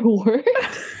it ever worked.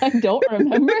 I don't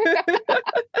remember.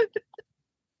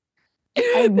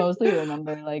 I mostly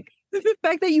remember like The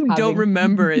fact that you don't having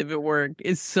remember if it worked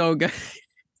is so good.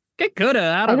 It could have,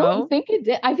 I I don't don't know. think it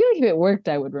did. I feel like if it worked,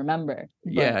 I would remember.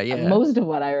 Yeah, But yeah. most of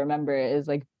what I remember is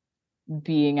like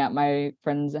being at my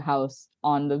friend's house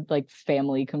on the like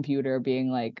family computer being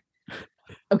like,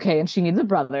 okay, and she needs a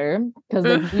brother because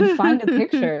like we'd find a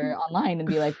picture online and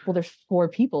be like, well, there's 4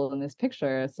 people in this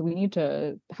picture, so we need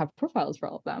to have profiles for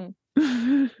all of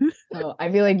them. So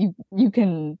I feel like you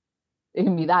can it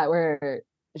can be that where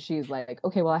she's like,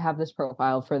 okay, well, I have this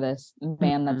profile for this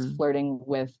man that's Mhm. flirting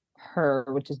with her,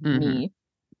 which is Mhm. me.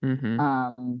 Mhm.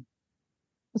 Um,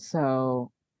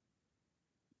 so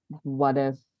what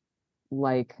if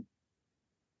like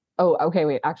oh, okay,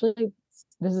 wait, actually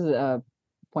this is a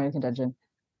point of contention.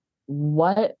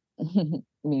 What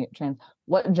me trans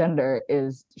what gender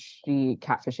is she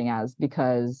catfishing as?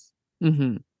 Because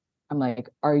Mhm. I'm like,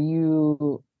 are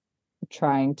you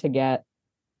trying to get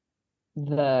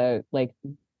the like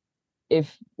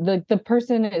if the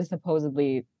person is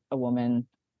supposedly a woman,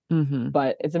 Mhm.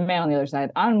 but it's a man on the other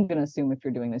side, I'm gonna assume if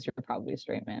you're doing this, you're probably a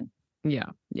straight man.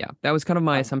 Yeah, yeah. That was kind of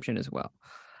my Um, assumption as well.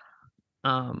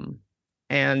 Um,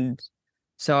 and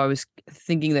so I was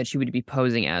thinking that she would be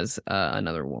posing as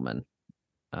another woman.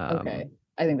 okay, Um,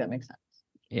 I think that makes sense.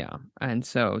 yeah, and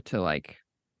so to like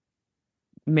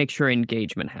make sure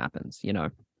engagement happens. Yeah.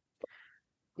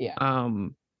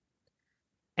 Um,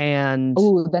 and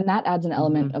Oh, then that adds an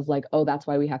element mhm. of like, oh, that's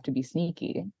why we have to be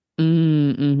sneaky.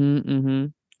 Mm-hmm, mm-hmm.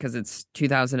 because it's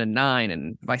 2009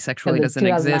 and bisexuality Because it's doesn't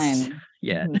exist 2009.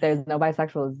 yet. There's no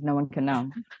bisexuals. No one can know.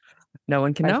 No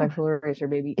one can know. Bisexual erasure,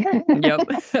 baby. Yep,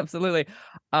 absolutely.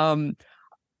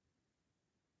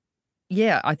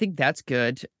 Yeah, I think that's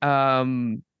good.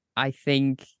 I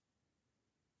think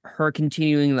her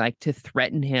continuing like to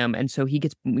threaten him, and so he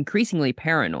gets increasingly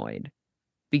paranoid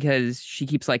because she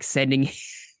keeps like sending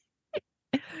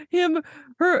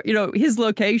his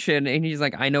location, and he's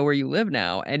like, I know where you live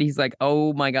now. And he's like,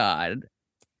 oh my God.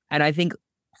 And I think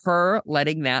her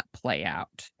letting that play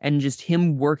out and just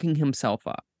him working himself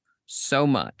up so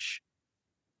much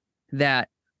that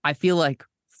I feel like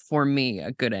for me,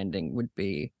 a good ending would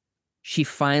be she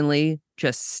finally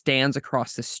just stands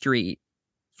across the street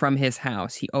from his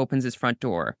house. He opens his front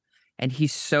door and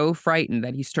he's so frightened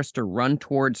that he starts to run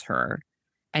towards her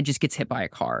and just gets hit by a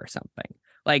car or something.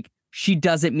 Like, she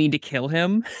doesn't mean to kill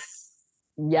him.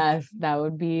 Yes, that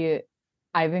would be.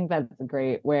 I think that's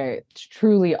great. Where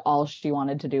truly all she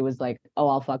wanted to do was like, oh,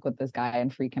 I'll fuck with this guy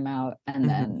and freak him out, and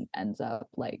then ends up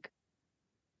like,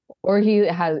 or he's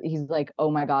like,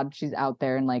 oh my God, she's out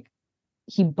there, and like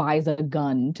he buys a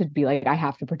gun to be like, I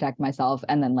have to protect myself,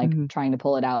 and then like trying to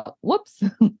pull it out. Whoops. I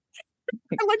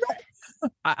like that.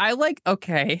 I like,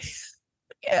 okay.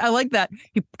 I like that.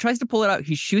 He tries to pull it out.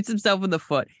 He shoots himself in the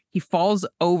foot. He falls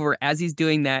over as he's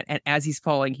doing that. And as he's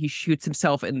falling, he shoots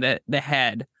himself in the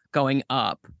head going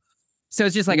up. So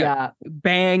it's just like a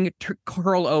bang,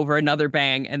 curl over, another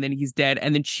bang, and then he's dead.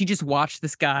 And then she just watched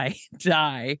this guy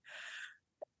die.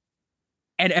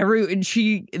 And I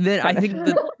think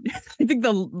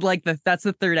that's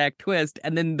the third act twist.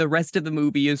 And then the rest of the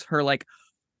movie is her like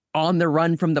on the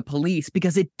run from the police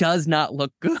because it does not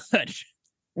look good.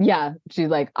 Yeah, she's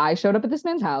like, I showed up at this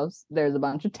man's house. There's a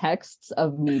bunch of texts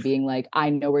of me being like, I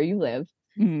know where you live.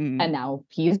 And now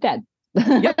he's dead.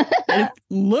 Yep. And it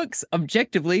looks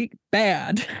objectively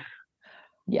bad.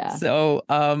 Yeah. So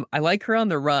I like her on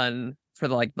the run for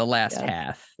the last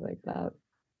half. Like that.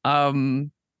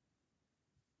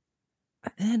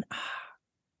 Then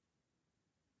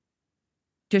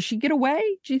does she get away,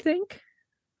 do you think?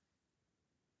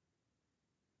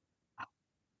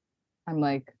 I'm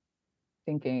like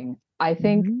thinking, I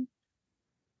think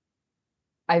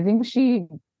she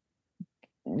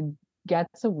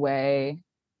gets away.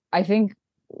 I think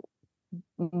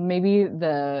maybe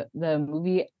the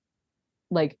movie,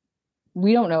 like,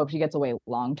 we don't know if she gets away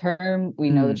long term.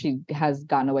 We know that she has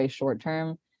gotten away short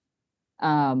term.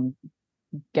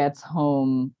 Gets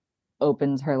home,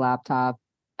 opens her laptop,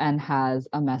 and has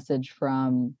a message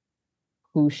from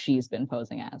who she's been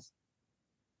posing as.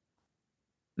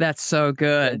 That's so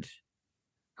good.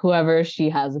 Whoever she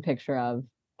has a picture of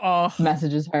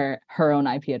messages her own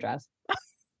IP address.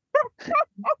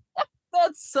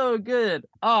 That's so good.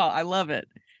 Oh, I love it.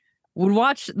 Would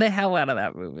watch the hell out of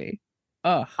that movie.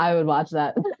 Oh, I would watch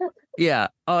that. Yeah.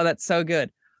 Oh, that's so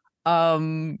good.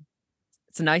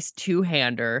 It's a nice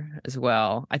two-hander as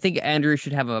well. I think Andrew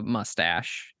should have a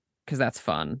mustache because that's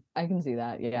fun. I can see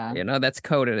that. Yeah. You know, that's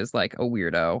coded as like a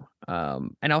weirdo.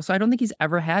 And also I don't think he's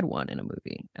ever had one in a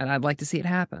movie, and I'd like to see it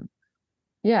happen.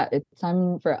 Yeah, it's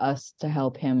time for us to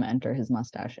help him enter his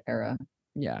mustache era.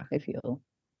 Yeah. I feel.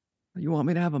 You want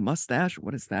me to have a mustache?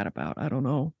 What is that about? I don't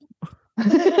know.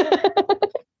 I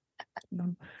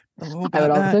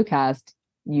would also cast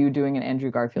you doing an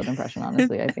Andrew Garfield impression,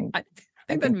 honestly. I think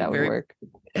that would work.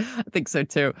 I think so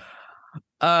too.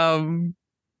 I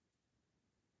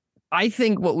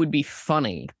think what would be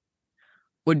funny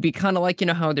would be kind of like, you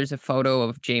know how there's a photo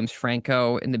of James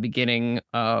Franco in the beginning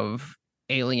of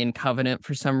Alien Covenant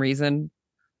for some reason?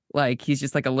 Like, he's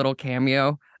just like a little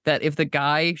cameo. That if the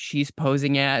guy she's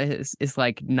posing at is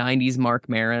like 90s Mark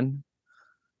Maron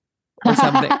or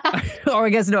something. Or I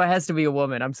guess, no, it has to be a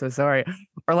woman. I'm so sorry.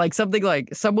 Or like something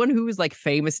like someone who is like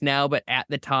famous now, but at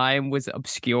the time was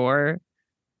obscure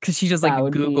because she just like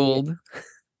Googled.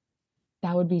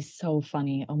 That would be so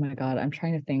funny. Oh my God. I'm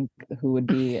trying to think who would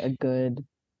be a good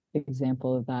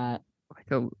example of that.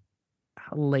 Like a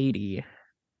lady.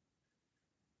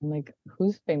 Like,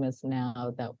 who's famous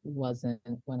now that wasn't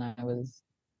when I was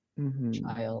a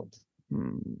child?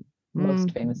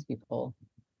 Most famous people.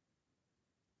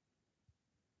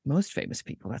 Most famous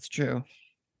people, that's true.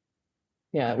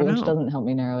 Yeah, which doesn't help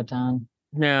me narrow it down.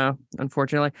 No,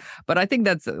 unfortunately. But I think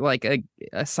that's like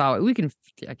a solid. We can,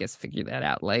 I guess, figure that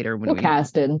out later when we'll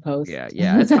cast it in post. Yeah,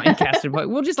 it's fine. Cast it, but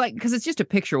we'll just like, because it's just a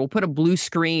picture. We'll put a blue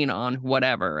screen on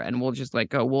whatever, and we'll just like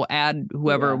go. We'll add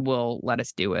whoever will let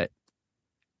us do it.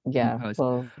 Yeah,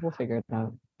 well, we'll figure it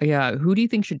out. Yeah, who do you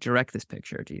think should direct this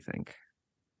picture? Do you think?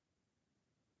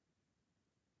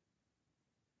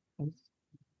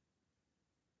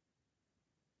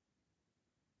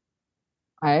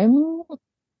 I'm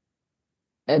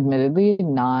admittedly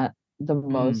not the Mm,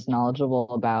 most knowledgeable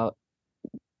about,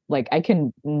 like, I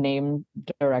can name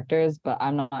directors, but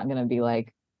I'm not gonna be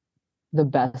like the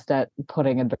best at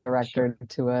putting a sure. director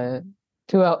to a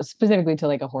specifically to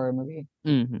like a horror movie.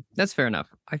 That's fair enough.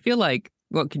 I feel like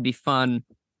what could be fun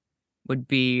would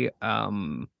be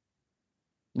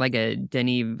like a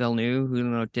Denis Villeneuve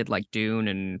who did like Dune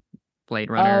and Blade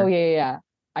Oh Runner yeah, yeah, yeah.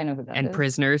 I know who that and is.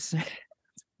 Prisoners,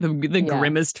 the Yeah.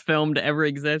 grimmest film to ever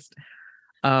exist.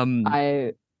 Um,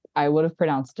 I I would have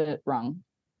pronounced it wrong,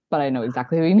 but I know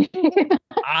exactly who you mean.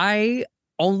 I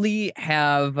only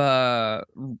have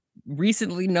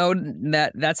recently known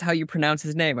that that's how you pronounce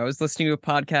his name. I was listening to a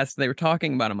podcast they were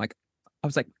talking about him. I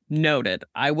was like, noted.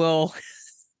 I will.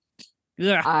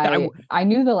 Yeah, I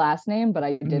knew the last name, but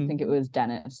I did mhm. think it was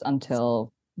Dennis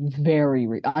until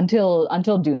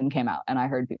until Dune came out and I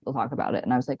heard people talk about it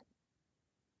and I was like,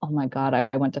 "Oh my God, I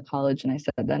went to college and I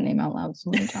said that name out loud so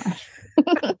many times."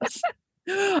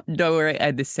 Don't worry, I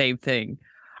had the same thing.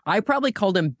 I probably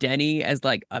called him Denny as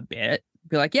like a bit.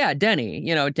 Be like, yeah, Denny,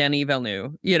 Denny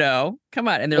Villeneuve, come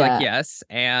on. And they're like, Yeah. yes.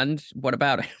 And what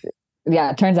about it?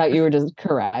 Yeah, it turns out you were just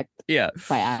correct Yeah.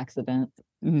 by accident.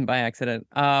 By accident.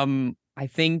 I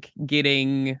think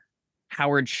getting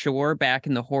Howard Shore back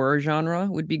in the horror genre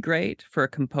would be great for a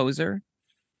composer.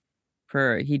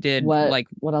 For he did like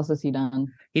What else has he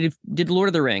done? he did Lord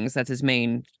of the Rings. That's his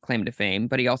main claim to fame.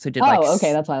 But he also did like Oh,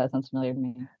 okay, that's why that sounds familiar to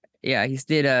me. yeah, he's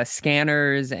did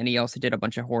Scanners, and he also did a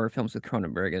bunch of horror films with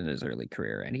Cronenberg in his early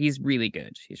career, and he's really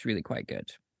good. He's really quite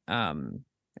good.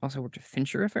 Also worked with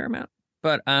Fincher a fair amount.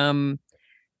 But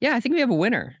yeah, I think we have a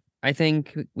winner. I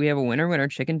think we have a winner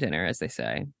chicken dinner, as they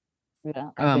say. Yeah,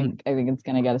 Um, I think it's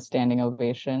gonna get a standing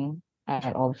ovation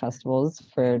at all the festivals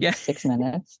for yeah, 6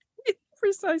 minutes.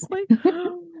 precisely.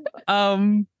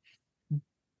 Um,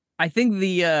 I think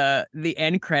the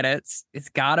end credits, it's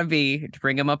gotta be to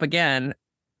bring him up again.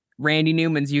 Randy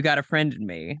Newman's "You Got a Friend in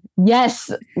Me." Yes,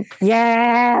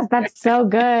 yes, that's so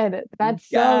good. You That's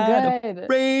so got a good.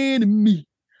 friend in me.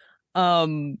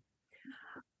 Um,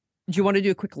 do you want to do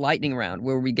a quick lightning round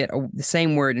where we get the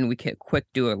same word and we can quick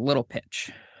do a little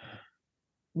pitch?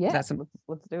 Is Yeah, that some?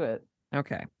 let's do it.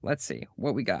 Okay, let's see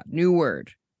what we got. New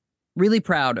word. Really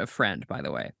proud of friend, by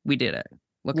the way. We did it.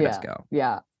 Look at us Yeah, go.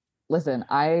 yeah. Listen,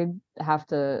 I have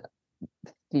to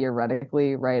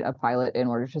theoretically write a pilot in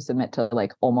order to submit to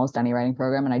like almost any writing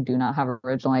program, and I do not have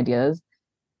original ideas.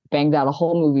 Banged out a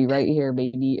whole movie right here,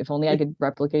 baby. If only I could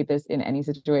replicate this in any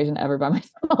situation ever by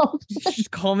myself.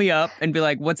 Just call me up and be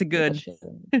like, "What's it good?"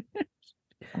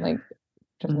 I'm like,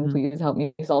 Justin, Mhm. please help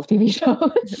me solve TV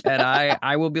shows. And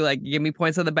I will be like, "Give me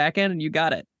points on the back end, and you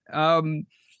got it."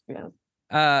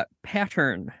 Yeah.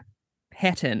 Pattern,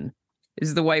 pattern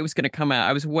is the way it was going to come out.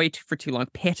 I was for too long.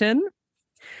 Pattern,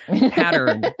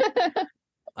 pattern.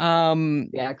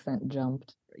 The accent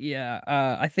jumped. Yeah.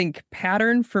 I think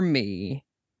pattern for me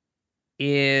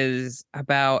is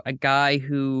about a guy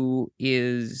who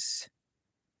is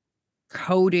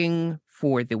coding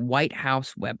for the White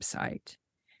House website.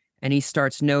 And he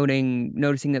starts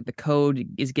noticing that the code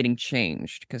is getting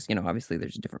changed because, obviously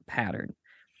there's a different pattern.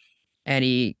 And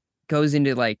he goes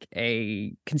into like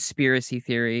a conspiracy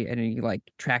theory and he like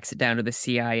tracks it down to the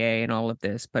CIA and all of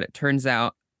this. But it turns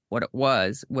out what it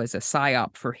was a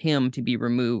psyop for him to be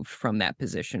removed from that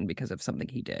position because of something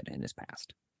he did in his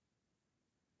past.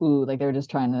 Ooh, like they were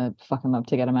just trying to fuck him up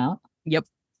to get him out. Yep.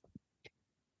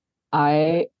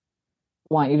 I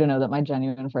want you to know that my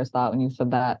genuine first thought when you said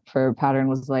that for pattern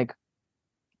was like,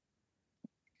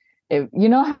 you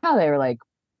know how they were like,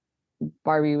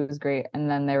 Barbie was great, and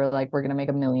then they were like, we're gonna make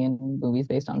a million movies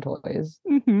based on toys.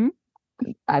 Mm-hmm.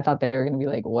 I thought they were gonna be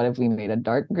like, what if we made a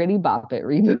dark, gritty Bop It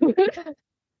reboot?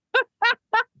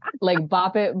 Like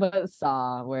Bop It, but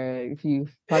Saw, where if you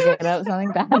fuck it up,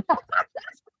 something bad.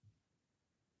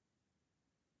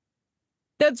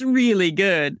 That's really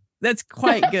good. That's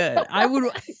quite good. I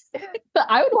would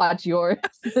I would watch yours.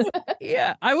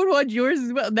 yeah, I would watch yours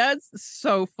as well. That's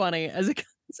so funny as a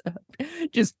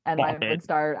concept. Just And I would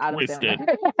start Adam twisted.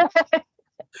 Sandler.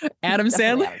 Adam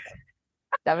Definitely Sandler.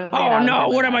 Definitely Oh Adam no,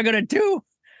 Sandler what am now. I gonna do?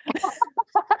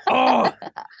 Oh,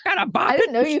 gotta bop I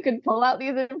didn't know it. you could pull out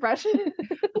these impressions.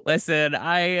 Listen,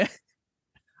 I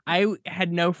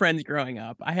had no friends growing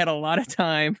up. I had a lot of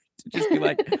time to just be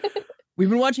like, we've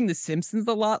been watching The Simpsons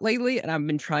a lot lately, and I've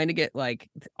been trying to get like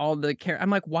all the I'm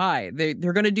like, why?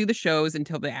 They're gonna do the shows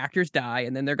until the actors die,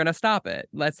 and then they're gonna stop it.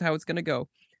 That's how it's gonna go.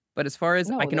 But as far as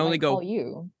I No, can they only might call go,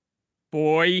 you.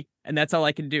 boy, and that's all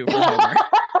I can do for Homer.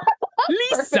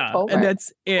 Perfect Lisa, and Homer.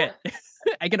 that's it.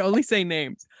 I can only say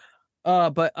names.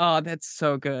 But that's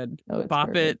so good. Oh, it's Bop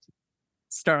perfect. It.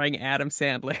 starring Adam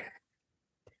Sandler.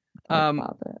 I Um,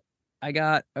 love it. I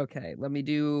got okay. Let me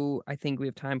do. I think we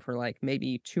have time for like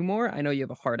maybe two more. I know you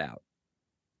have a heart out.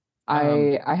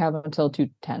 Um, I have until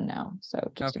 2:10 now,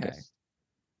 so just in okay. case.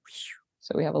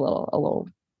 So we have a little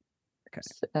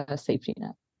Okay. safety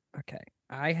net. Okay.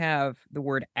 I have the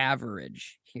word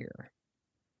average here.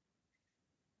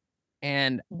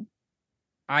 And Mm.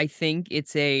 I think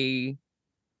it's a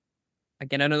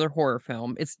again another horror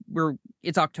film. It's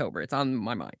October. It's on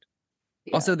my mind.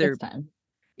 Yeah, Also, it's time.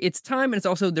 it's time and it's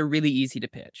also they're really easy to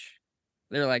pitch.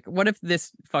 They're like, what if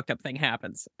this fucked up thing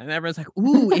happens? And everyone's like,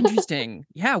 ooh, interesting.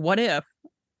 Yeah, what if?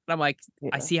 And I'm like,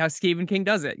 I Yeah. see how Stephen King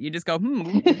does it. You just go,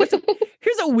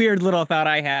 here's a weird little thought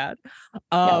I had.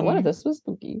 Yeah, what if this was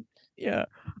spooky? Yeah.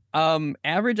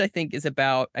 Average, I think, is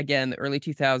about, again, the early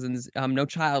 2000s. No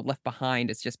Child Left Behind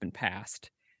has just been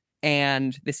passed.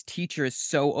 And this teacher is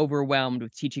so overwhelmed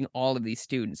with teaching all of these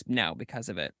students now because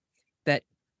of it that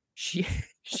she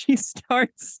she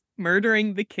starts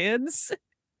murdering the kids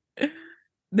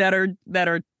that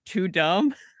are too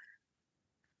dumb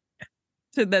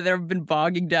so that they've been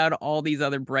bogging down all these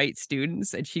other bright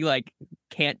students and she like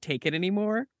can't take it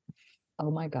anymore. Oh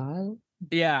my God.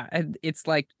 Yeah, and it's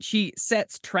like she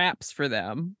sets traps for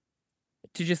them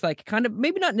to just like kind of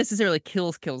maybe not necessarily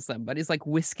kills them, but is like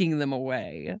whisking them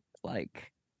away,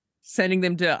 like sending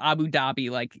them to Abu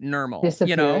Dhabi like normal, you know?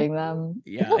 Disappearing them.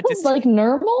 Yeah, just Like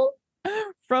normal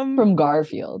from from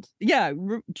Garfield. yeah.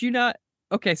 Do you not?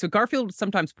 Okay, so Garfield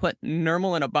sometimes put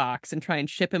Normal in a box and try and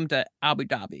ship him to Abu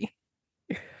Dhabi.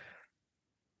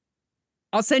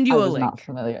 I'll send I you a was not link.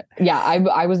 familiar. Yeah,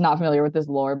 I was not familiar with this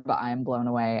lore, but I am blown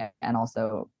away and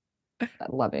also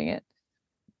loving it.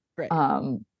 Great.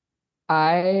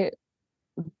 I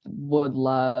would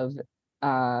love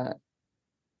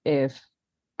if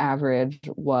average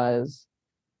was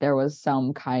there was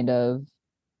some kind of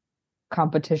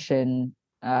competition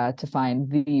to find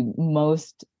the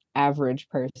most average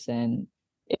person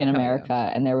in Hell yeah. America,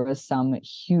 and there was some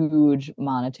huge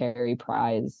monetary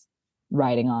prize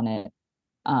riding on it.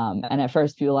 And at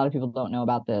first, a lot of people don't know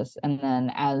about this, and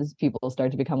then as people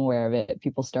start to become aware of it,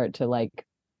 people start to like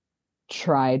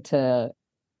try to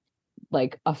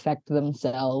like affect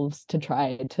themselves to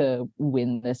try to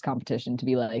win this competition to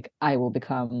be like, I will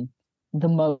become the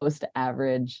most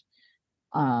average.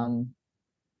 Um,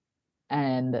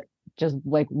 and just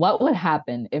like what would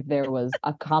happen if there was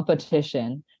a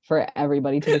competition for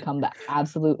everybody to become the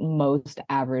absolute most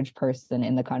average person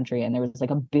in the country and there was like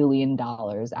 $1 billion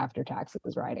after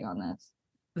taxes riding on this.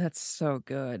 That's so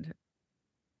good.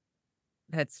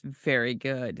 That's very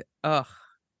good. Ugh,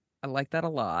 I like that a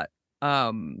lot.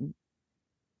 I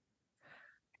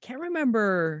can't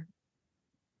remember.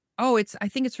 Oh, I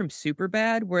think it's from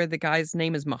Superbad where the guy's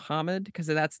name is Muhammad because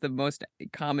that's the most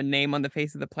common name on the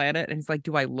face of the planet. And he's like,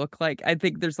 do I look like? I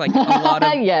think there's like a lot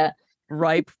of Yeah,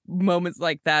 ripe moments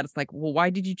like that. It's like, well,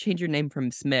 why did you change your name from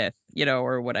Smith,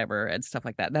 or whatever and stuff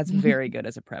like that. That's very good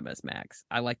as a premise, Max.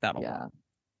 I like that a yeah, lot.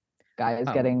 guys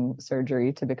Um, getting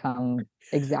surgery to become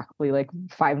exactly like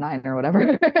 5'9" or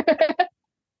whatever.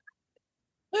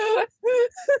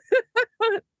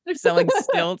 they're selling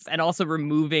stilts and also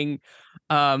removing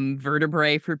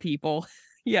vertebrae for people.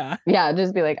 Yeah. Yeah,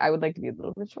 just be like, I would like to be a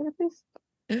little bit shorter, please.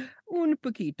 Un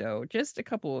poquito, just a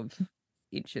couple of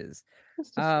inches.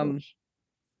 Just a Um, skosh.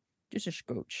 just a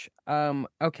scotch.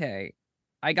 Okay.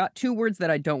 I got two words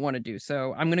that I don't want to do,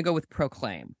 so I'm gonna go with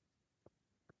proclaim.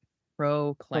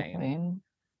 Proclaim. Proclaim.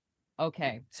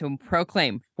 Okay, so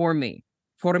proclaim for me.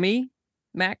 For me,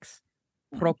 Max,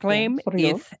 proclaim For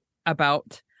you. is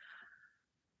about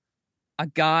a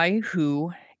guy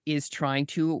who is trying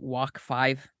to walk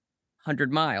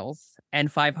 500 miles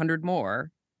and 500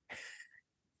 more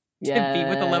to be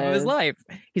with the love of his Yes. life.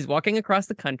 He's walking across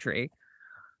the country.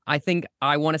 I think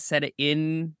I want to set it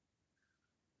in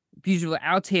beautiful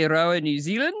Aotearoa, New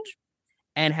Zealand,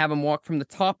 and have him walk from the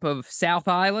top of South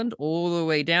Island all the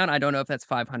way down. I don't know if that's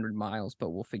 500 miles, but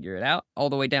we'll figure it out. All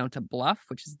the way down to Bluff,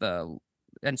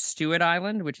 and Stewart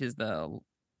Island, which is the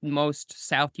most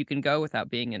south you can go without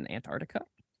being in Antarctica.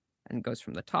 And goes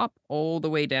from the top all the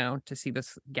way down to see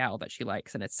this gal that she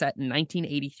likes. And it's set in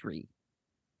 1983.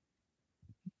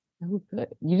 Oh, good.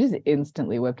 You just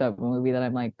instantly whipped up a movie that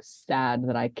I'm like sad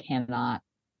that I cannot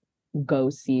go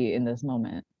see in this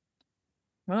moment.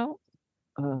 Well,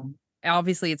 Uh,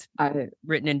 obviously it's I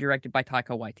written and directed by Taika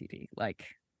Waititi. Like,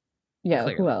 yeah,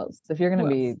 who clearly. else? If you're Who gonna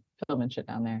be else? filming shit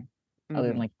down there, other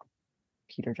than Mhm. like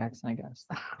Peter Jackson, I guess.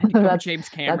 Or That's James that's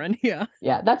Cameron. Yeah.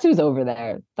 yeah, that's who's over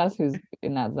there. That's who's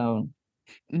in that zone.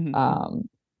 Mhm. Um,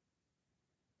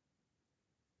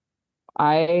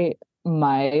 I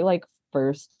my like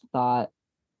first thought,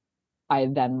 I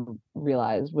then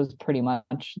realized was pretty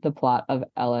much the plot of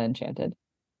Ella Enchanted.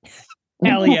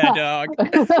 Hell yeah, dog.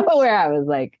 Where I was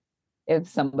like, if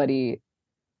somebody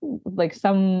like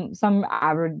some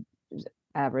average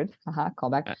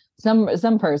callback,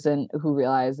 some person who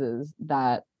realizes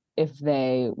that if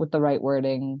they, with the right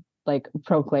wording, like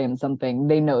proclaim something,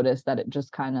 they notice that it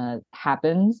just kind of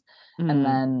happens, and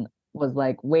then was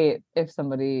like, wait, if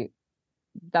somebody,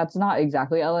 that's not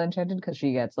exactly Ella Enchanted because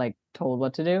she gets like told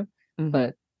what to do,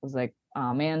 but was like,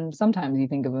 oh man, sometimes you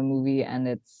think of a movie and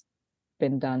it's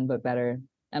been done but better.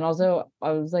 And also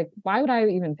I was like, why would I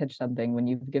even pitch something when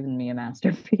you've given me a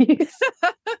masterpiece?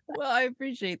 Well, I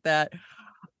appreciate that.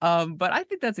 But I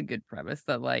think that's a good premise,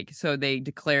 that like, so they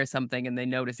declare something and they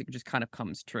notice it just kind of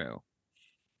comes true.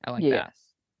 I like that. Yes.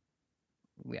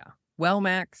 Yeah. Well,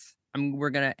 Max, we're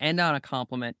gonna end on a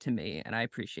compliment to me, and I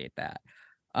appreciate that.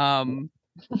 And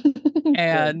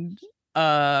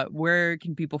where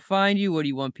can people find you? What do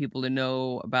you want people to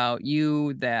know about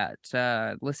you that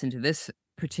listen to this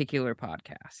particular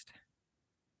podcast?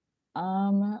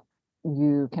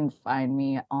 You can find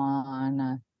me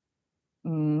on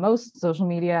most social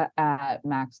media at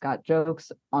Max Got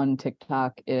Jokes. On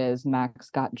TikTok is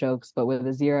Max Got Jokes, but with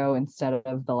a 0 instead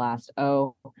of the last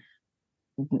O.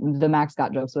 The Max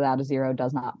Got Jokes without a 0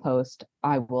 does not post.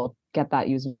 I will get that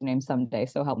username someday,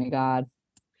 so help me God.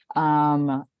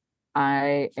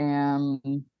 I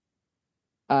am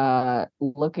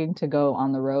looking to go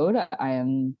on the road. I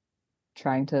am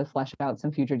trying to flesh out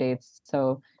some future dates.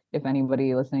 So if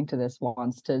anybody listening to this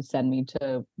wants to send me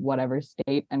to whatever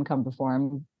state and come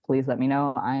perform, please let me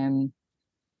know. I am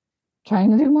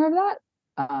trying to do more of that.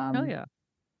 Hell yeah.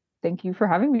 Thank you for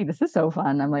having me. This is so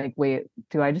fun. I'm like, wait,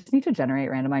 do I just need to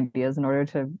generate random ideas in order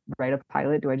to write a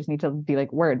pilot? Do I just need to be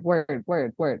like word?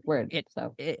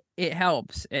 It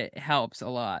helps. It helps a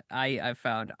lot. I've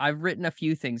found I've written a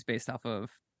few things based off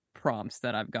of prompts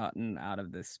that I've gotten out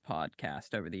of this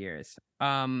podcast over the years.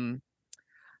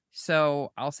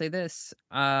 So I'll say this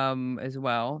as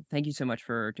well. Thank you so much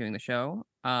for doing the show.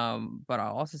 But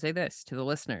I'll also say this to the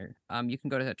listener. You can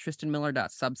go to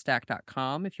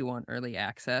tristanmiller.substack.com if you want early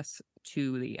access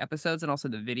to the episodes and also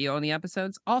the video on the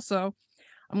episodes. Also,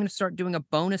 I'm going to start doing a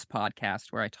bonus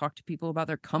podcast where I talk to people about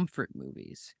their comfort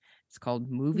movies. It's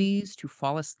called Movies to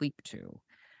Fall Asleep To.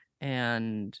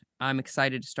 And I'm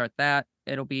excited to start that.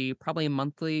 It'll be probably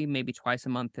monthly, maybe twice a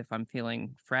month if I'm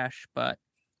feeling fresh, but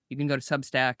you can go to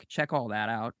Substack, check all that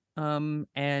out.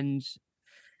 And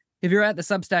if you're at the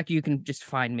Substack, you can just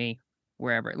find me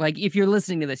wherever. Like, if you're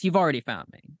listening to this, you've already found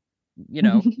me. You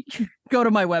know, go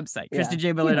to my website,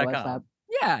 tristanjmiller.com.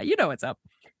 Yeah, you know what's up.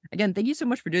 Again, thank you so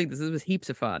much for doing this. This was heaps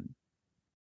of fun.